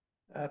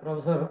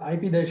 Professor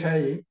I.P.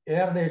 Desai,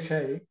 A.R.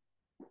 Desai,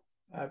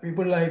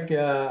 people like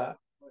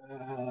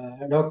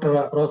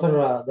Dr.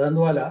 Professor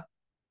Dandwala,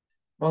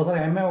 Professor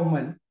M.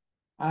 Uman,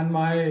 and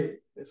my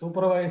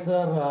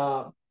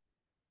supervisor,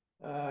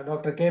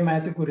 Dr. K.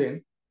 Mathew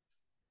Kurian,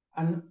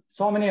 and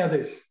so many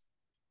others.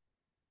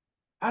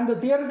 And the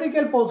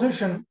theoretical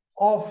position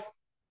of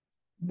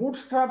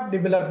bootstrap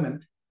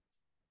development,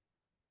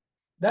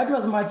 that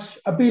was much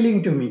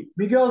appealing to me,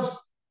 because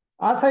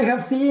as I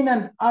have seen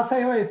and as I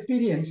have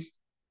experienced,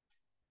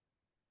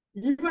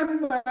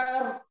 even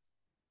where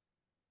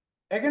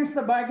against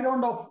the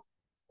background of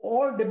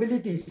all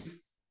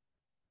debilities,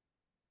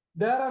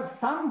 there are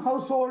some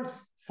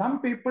households,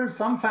 some people,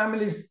 some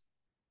families,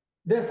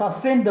 they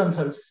sustain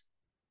themselves.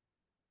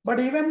 But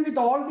even with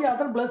all the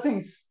other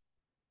blessings,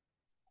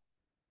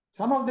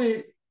 some of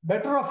the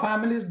better of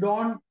families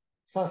don't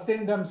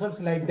sustain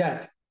themselves like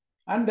that.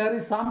 And there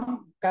is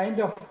some kind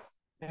of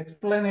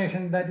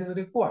explanation that is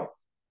required.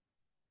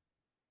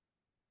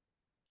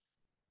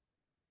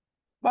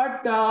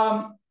 But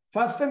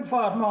first and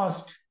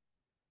foremost,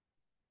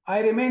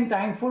 I remain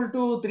thankful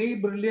to three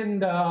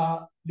brilliant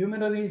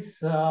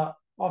luminaries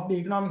of the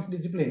economics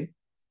discipline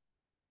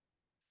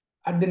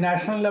at the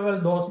national level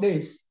those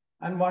days.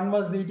 And one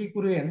was C.T.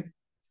 Kurian.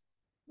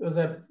 He was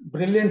a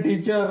brilliant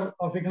teacher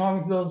of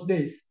economics those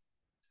days.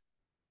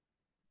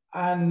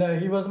 And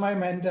he was my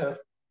mentor.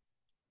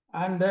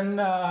 And then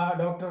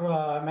Dr.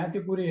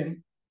 Mathew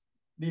Kurian,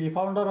 the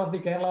founder of the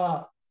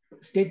Kerala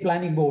State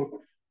Planning Board,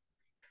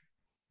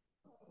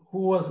 who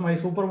was my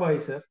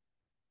supervisor.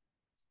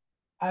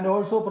 And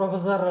also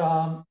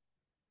Professor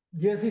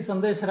J.C.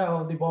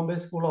 Sandeshwara of the Bombay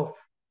School of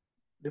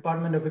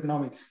Department of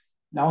Economics,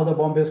 now the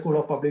Bombay School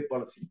of Public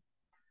Policy.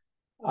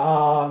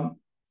 A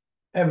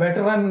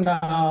veteran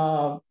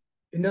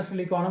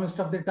industrial economist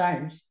of the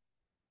times,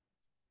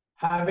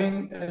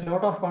 having a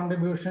lot of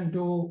contribution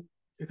to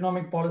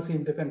economic policy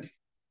in the country.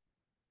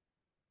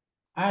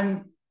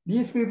 And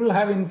these people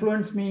have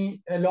influenced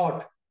me a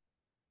lot.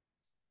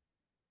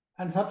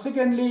 And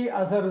subsequently,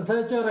 as a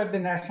researcher at the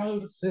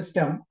national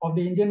system of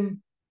the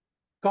Indian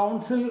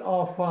Council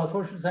of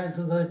Social Science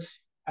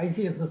Research,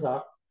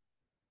 ICSSR,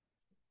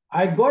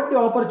 I got the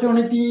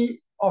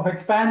opportunity of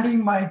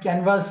expanding my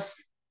canvas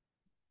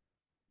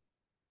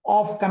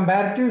of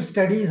comparative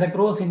studies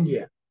across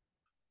India.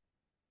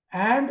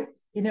 And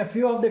in a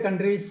few of the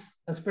countries,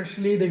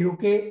 especially the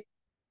UK,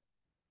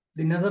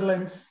 the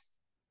Netherlands,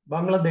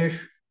 Bangladesh,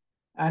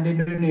 and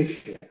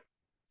Indonesia.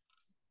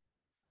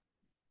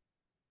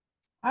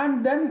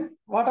 And then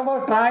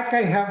whatever track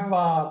I have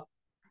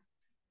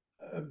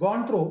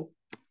gone through,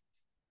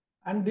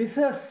 and this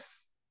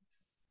has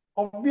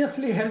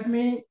obviously helped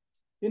me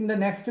in the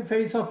next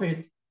phase of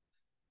it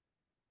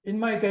in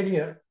my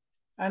career.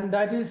 And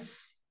that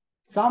is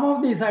some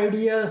of these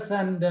ideas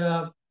and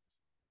the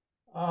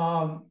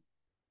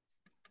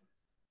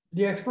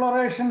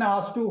exploration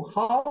as to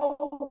how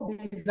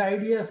these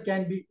ideas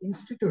can be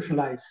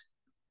institutionalized.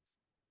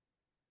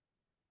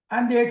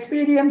 And the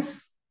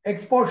experience,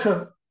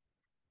 exposure,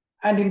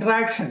 and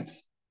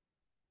interactions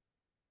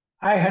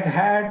I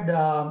had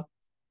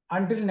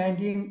until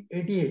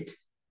 1988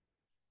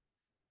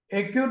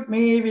 equipped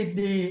me with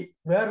the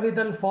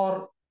wherewithal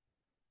for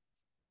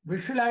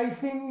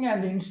visualizing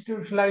and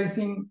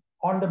institutionalizing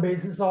on the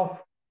basis of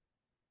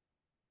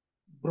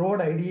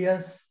broad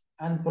ideas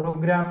and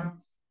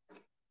program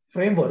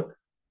framework,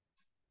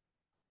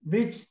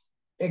 which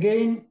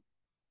again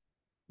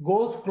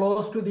goes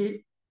close to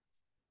the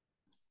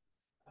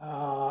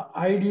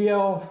idea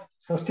of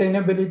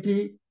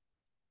sustainability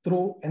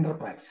through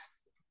enterprise.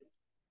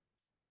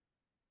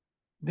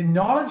 The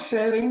knowledge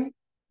sharing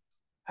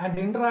and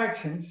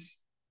interactions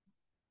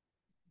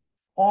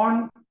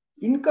on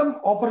income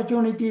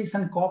opportunities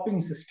and coping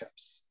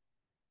systems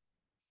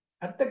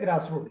at the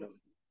grassroots level,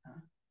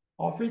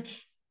 of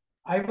which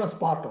I was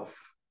part of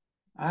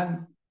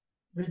and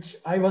which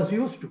I was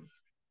used to.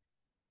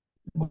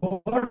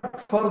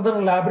 Got further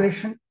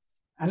elaboration,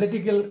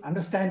 analytical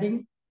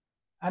understanding,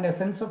 and a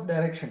sense of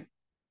direction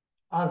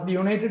as the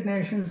United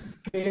Nations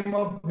came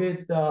up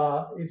with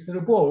its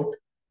report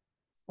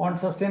on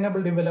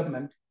sustainable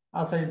development,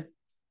 as I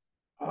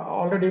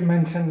already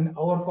mentioned,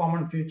 our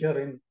common future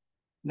in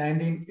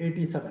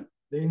 1987.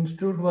 The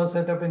institute was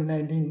set up in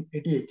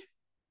 1988.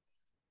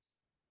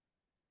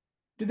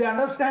 To the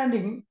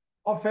understanding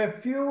of a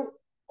few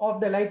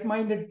of the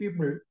like-minded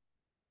people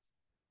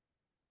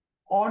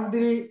on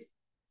the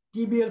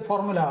TBL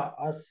formula,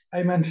 as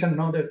I mentioned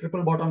now, the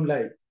triple bottom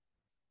line,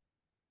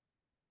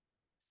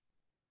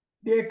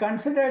 they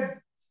considered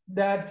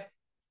that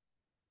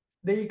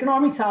the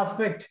economics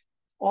aspect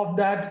of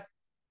that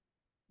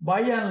by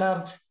and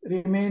large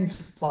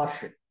remains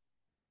partial.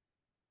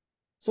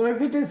 So if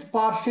it is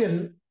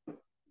partial,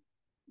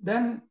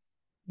 then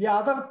the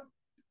other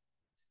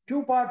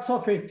two parts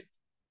of it,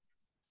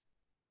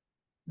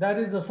 that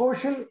is the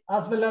social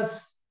as well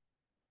as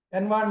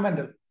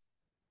environmental.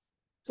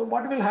 So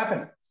what will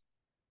happen?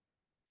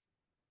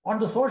 On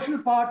the social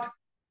part,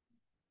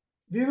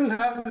 we will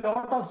have a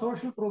lot of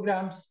social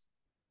programs,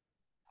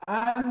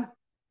 and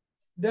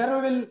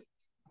there will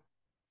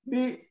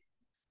be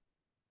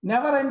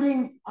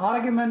never-ending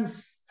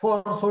arguments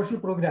for social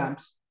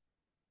programs.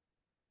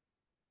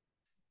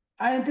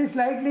 And it is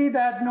likely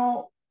that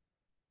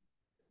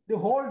the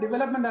whole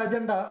development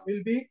agenda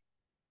will be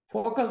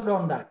focused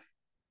on that.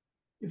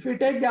 If we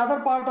take the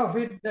other part of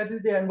it, that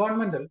is the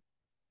environmental,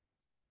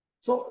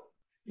 so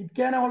it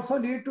can also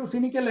lead to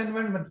cynical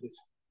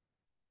environmentalism.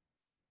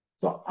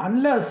 So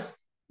unless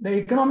the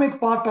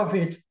economic part of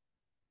it,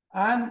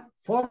 and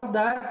for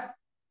that,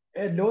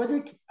 a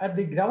logic at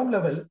the ground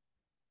level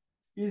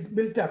is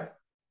built up,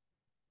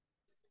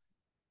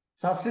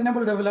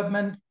 sustainable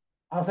development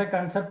as a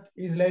concept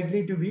is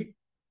likely to be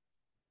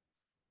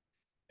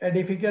a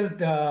difficult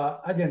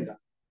agenda.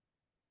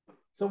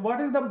 So what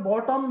is the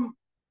bottom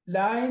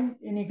line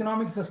in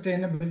economic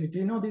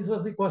sustainability? This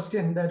was the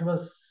question that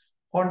was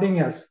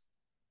haunting us.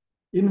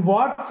 In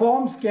what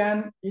forms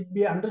can it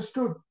be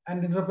understood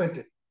and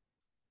interpreted?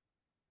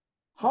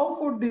 How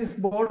could this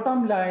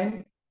bottom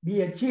line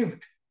be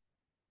achieved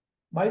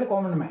by the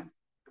common man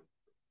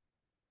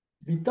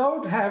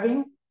without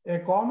having a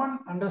common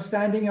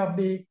understanding of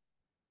the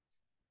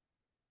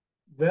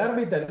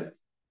wherewithal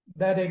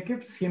that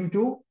equips him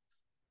to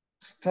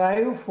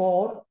strive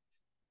for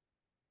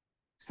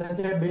such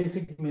a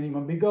basic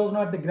minimum? Because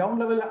at the ground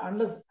level,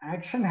 unless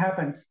action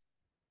happens,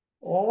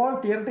 all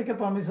theoretical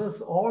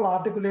promises, all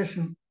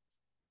articulation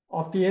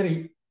of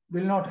theory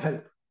will not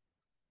help.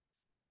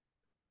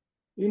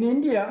 In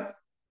India,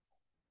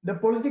 the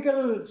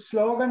political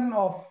slogan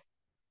of,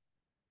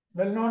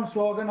 well-known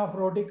slogan of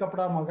Roti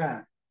Kapda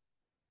Makan,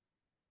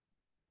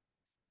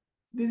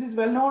 this is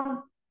well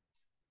known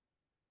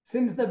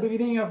since the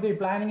beginning of the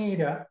planning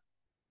era.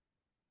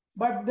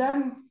 But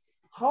then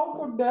how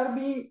could there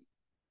be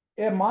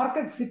a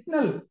market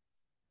signal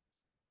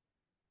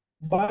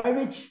by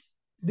which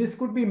this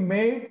could be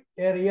made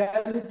a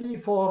reality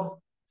for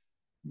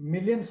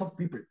millions of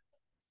people,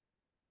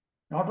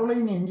 not only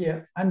in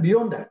India and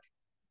beyond that?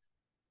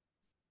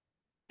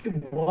 To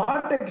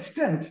what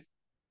extent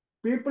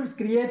people's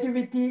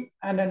creativity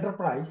and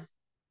enterprise,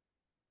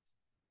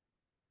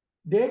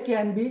 they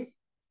can be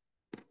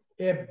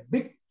a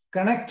big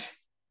connect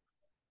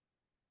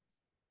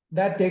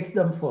that takes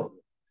them forward?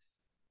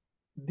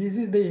 This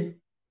is the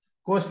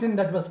question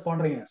that was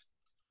pondering us.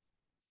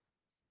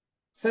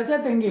 Such a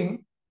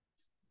thinking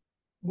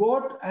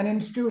got an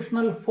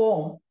institutional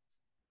form,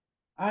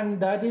 and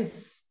that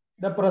is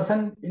the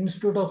present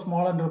Institute of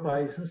Small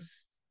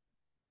Enterprises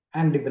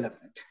and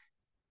Development,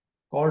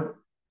 called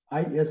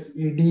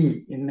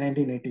ISED in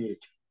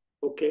 1988.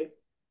 Okay.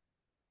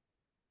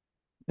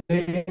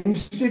 The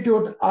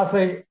institute, as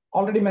I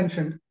already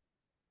mentioned,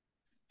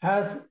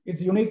 has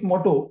its unique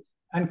motto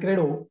and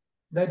credo,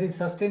 that is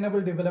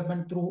sustainable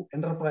development through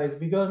enterprise,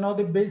 because now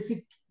the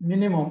basic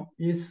minimum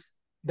is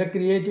the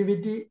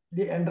creativity,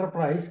 the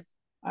enterprise,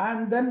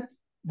 and then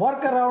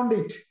work around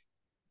it.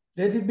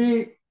 Let it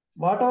be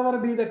whatever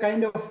be the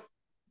kind of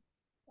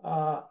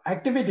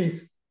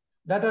activities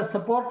that are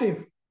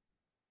supportive.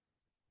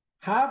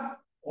 Have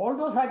all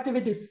those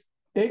activities,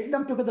 take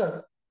them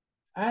together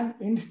and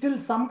instill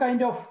some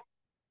kind of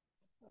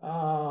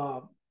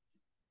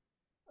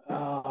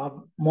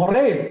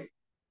morale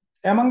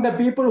among the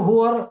people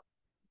who are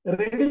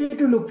ready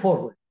to look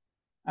forward.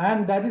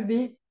 And that is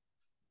the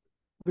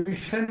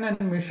vision and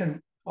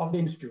mission of the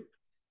institute.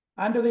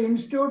 And to the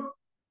institute,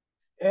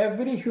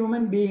 every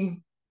human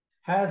being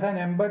has an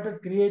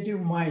embedded creative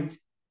mind,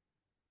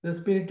 the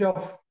spirit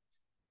of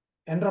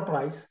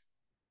enterprise.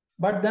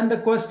 But then the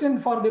question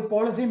for the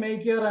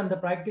policymaker and the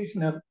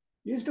practitioner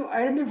is to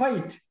identify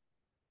it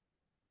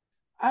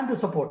and to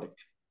support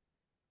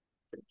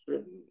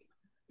it.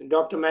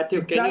 Dr.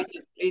 Mathew, can you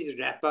just please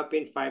wrap up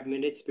in 5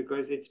 minutes,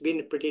 because it's been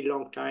a pretty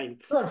long time.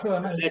 Sure.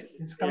 No,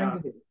 it's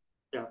coming today.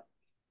 Yeah.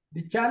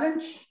 The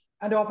challenge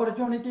and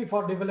opportunity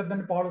for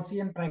development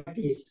policy and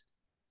practice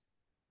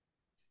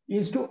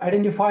is to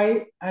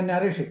identify and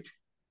nourish it.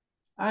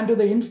 And to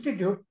the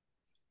institute,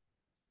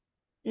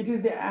 it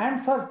is the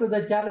answer to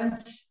the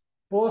challenge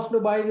posed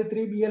by the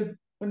 3BL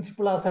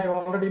principle, as I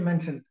already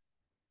mentioned,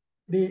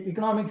 the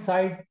economic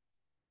side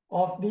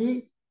of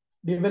the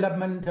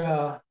development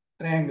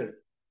triangle.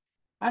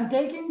 And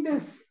taking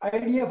this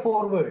idea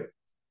forward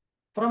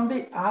from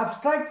the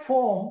abstract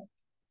form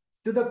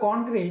to the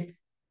concrete,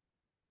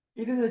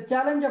 it is a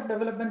challenge of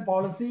development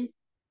policy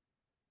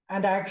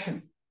and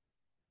action.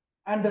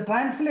 And the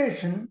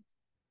translation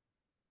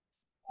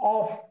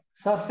of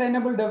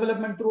sustainable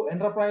development through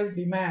enterprise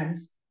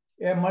demands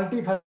a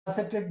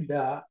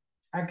multifaceted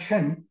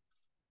action,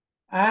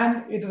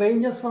 and it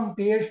ranges from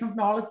creation of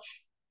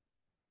knowledge,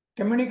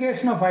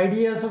 communication of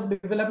ideas of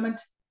development,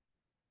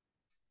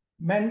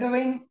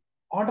 mentoring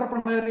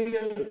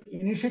entrepreneurial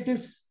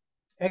initiatives,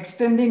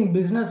 extending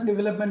business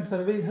development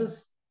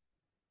services,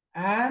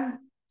 and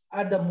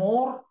at the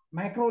more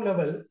macro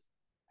level,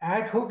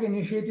 ad hoc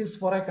initiatives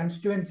for a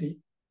constituency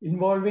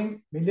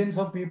involving millions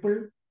of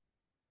people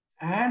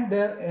and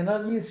their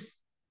energies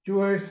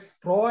towards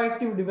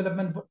proactive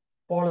development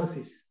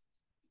policies.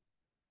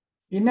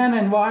 In an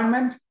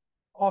environment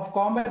of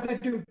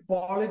competitive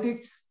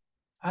politics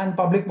and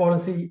public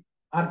policy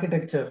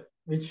architecture,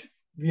 which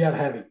we are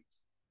having.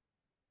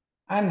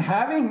 And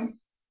having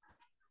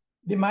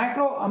the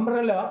macro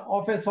umbrella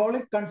of a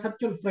solid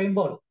conceptual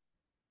framework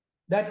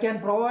that can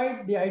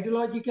provide the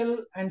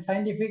ideological and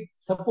scientific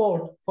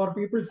support for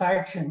people's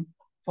action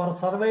for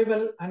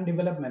survival and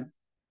development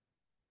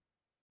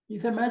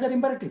is a major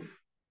imperative.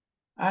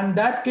 And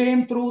that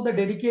came through the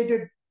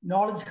dedicated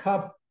knowledge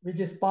hub, which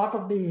is part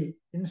of the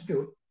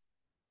institute,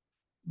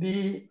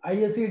 the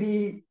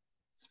ISED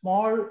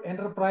Small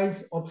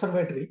Enterprise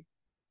Observatory,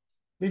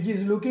 which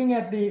is looking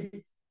at the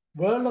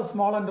world of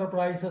small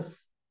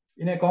enterprises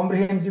in a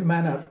comprehensive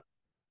manner,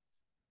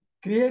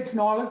 creates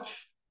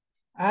knowledge,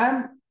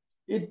 and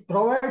it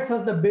provides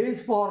us the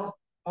base for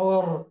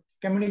our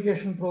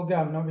communication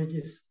program now, which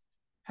is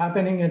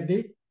happening at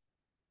the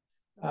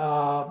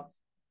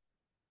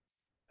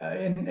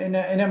in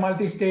a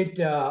multi-state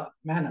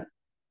manner.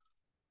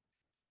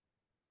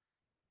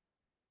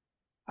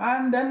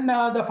 And then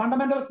the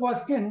fundamental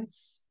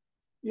questions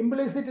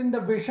implicit in the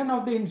vision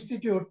of the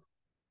institute,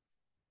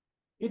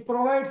 it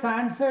provides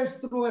answers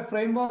through a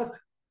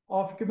framework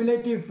of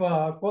cumulative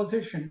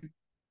causation,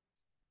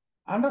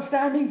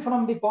 understanding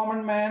from the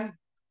common man,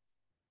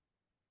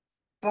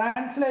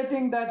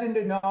 translating that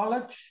into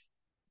knowledge,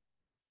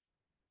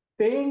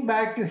 paying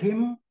back to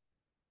him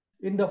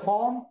in the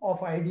form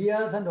of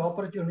ideas and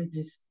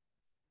opportunities.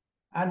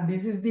 And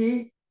this is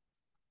the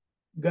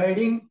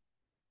guiding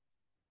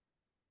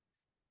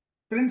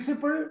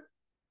principle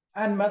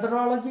and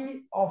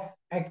methodology of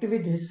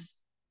activities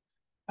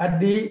at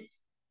the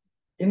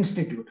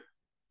institute.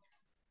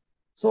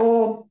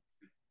 So,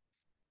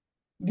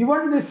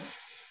 given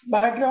this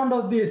background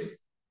of this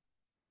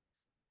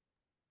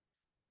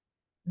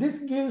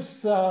gives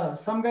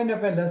some kind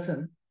of a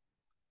lesson,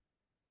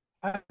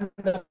 and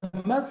the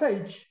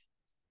message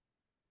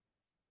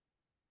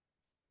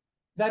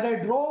that I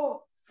draw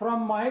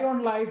from my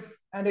own life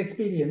and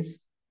experience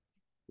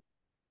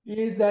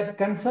is that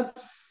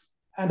concepts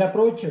and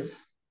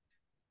approaches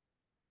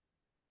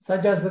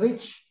such as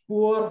rich,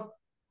 poor,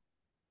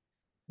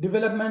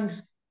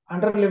 development,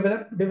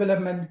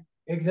 underdevelopment,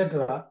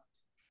 etc.,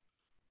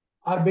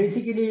 are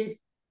basically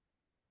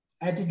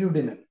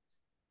attitudinal.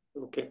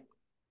 Okay.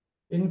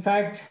 In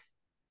fact,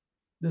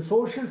 the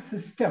social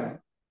system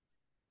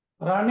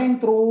running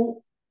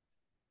through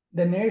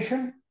the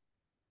nation,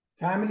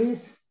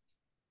 families,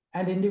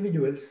 and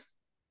individuals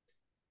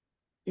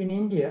in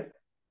India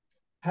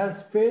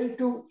has failed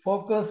to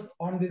focus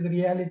on this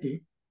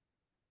reality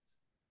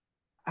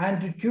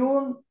and to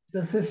tune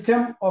the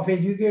system of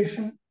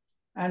education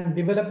and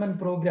development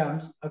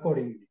programs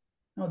accordingly.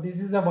 Now, this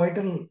is a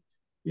vital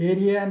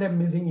area and a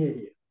missing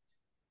area.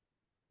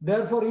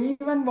 Therefore,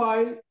 even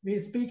while we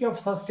speak of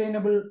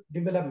sustainable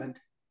development,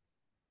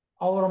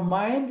 our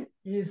mind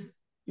is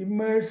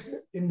immersed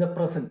in the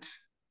present,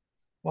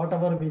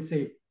 whatever we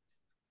say,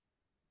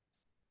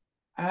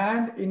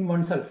 and in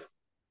oneself.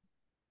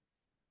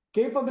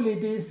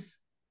 Capabilities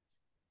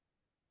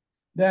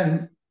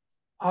then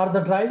are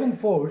the driving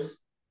force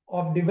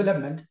of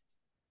development,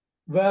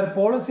 where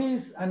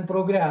policies and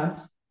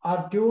programs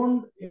are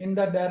tuned in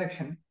that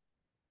direction.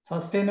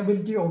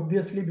 Sustainability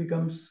obviously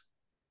becomes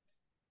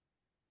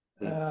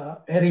a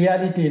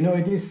reality.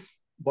 It is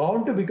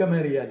bound to become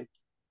a reality.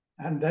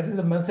 And that is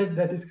the message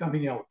that is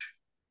coming out.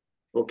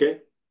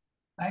 Okay.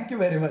 Thank you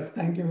very much.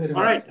 Thank you very much.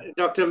 All right,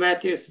 Dr.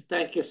 Matthews,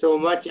 thank you so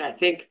much. I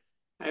think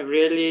I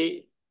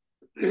really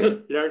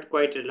learned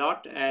quite a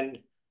lot, and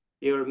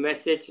your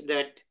message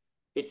that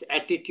it's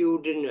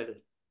attitudinal,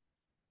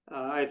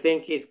 I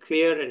think is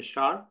clear and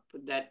sharp,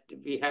 that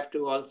we have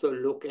to also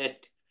look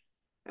at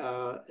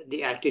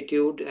the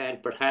attitude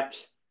and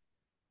perhaps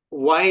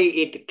why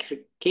it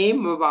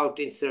came about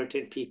in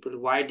certain people.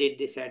 Why did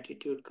this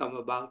attitude come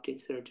about in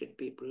certain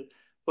people?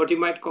 What you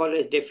might call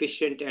as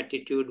deficient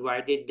attitude.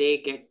 Why did they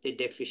get the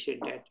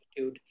deficient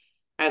attitude?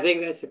 I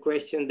think that's a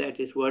question that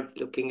is worth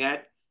looking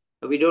at.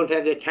 We don't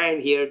have the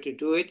time here to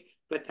do it,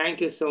 but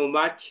thank you so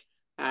much.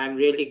 I'm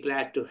really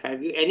glad to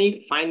have you.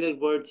 Any final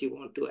words you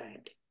want to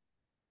add?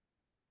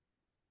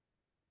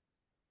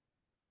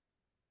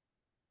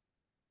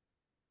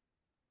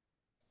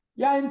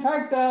 Yeah, in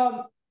fact,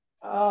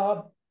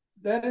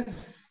 there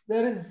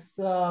is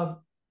a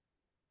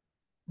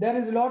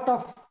lot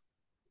of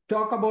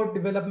talk about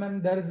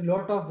development. There is a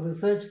lot of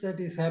research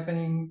that is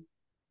happening.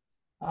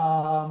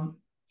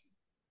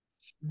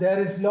 There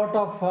is a lot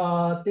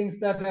of things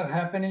that are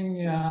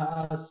happening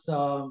as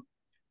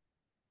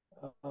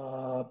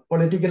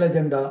political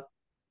agenda.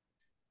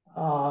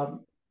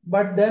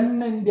 But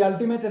then in the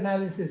ultimate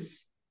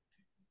analysis,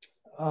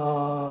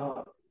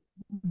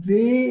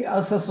 we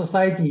as a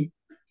society,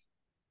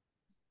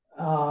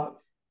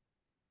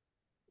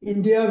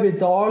 India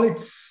with all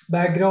its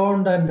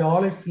background and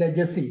all its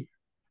legacy,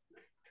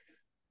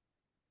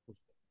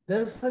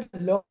 there's a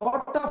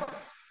lot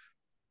of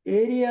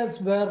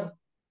areas where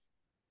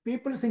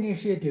people's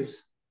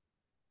initiatives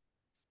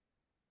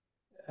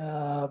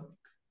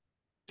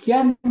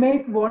can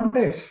make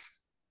wonders.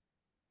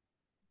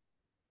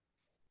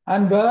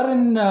 And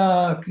wherein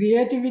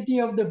creativity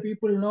of the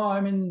people,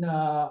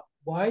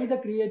 why the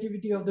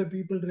creativity of the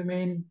people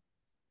remain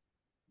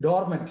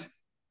dormant?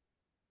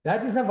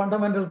 That is a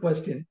fundamental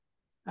question.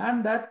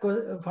 And that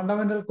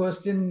fundamental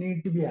question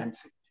need to be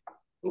answered.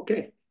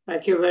 Okay,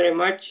 thank you very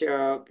much.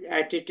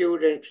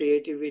 Attitude and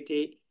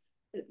creativity,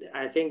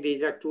 I think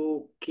these are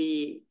two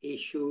key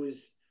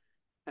issues.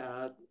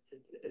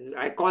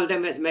 I call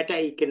them as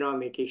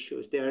meta-economic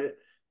issues. They're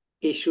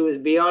issues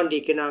beyond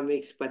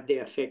economics, but they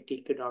affect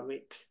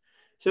economics.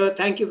 So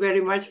thank you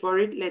very much for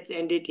it. Let's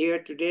end it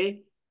here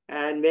today,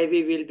 and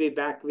maybe we'll be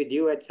back with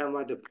you at some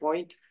other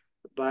point,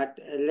 but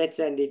let's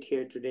end it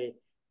here today.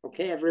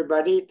 Okay,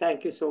 everybody,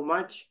 thank you so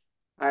much.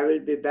 I will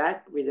be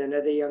back with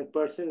another young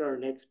person or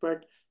an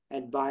expert,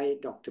 and bye,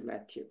 Dr.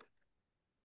 Mathew.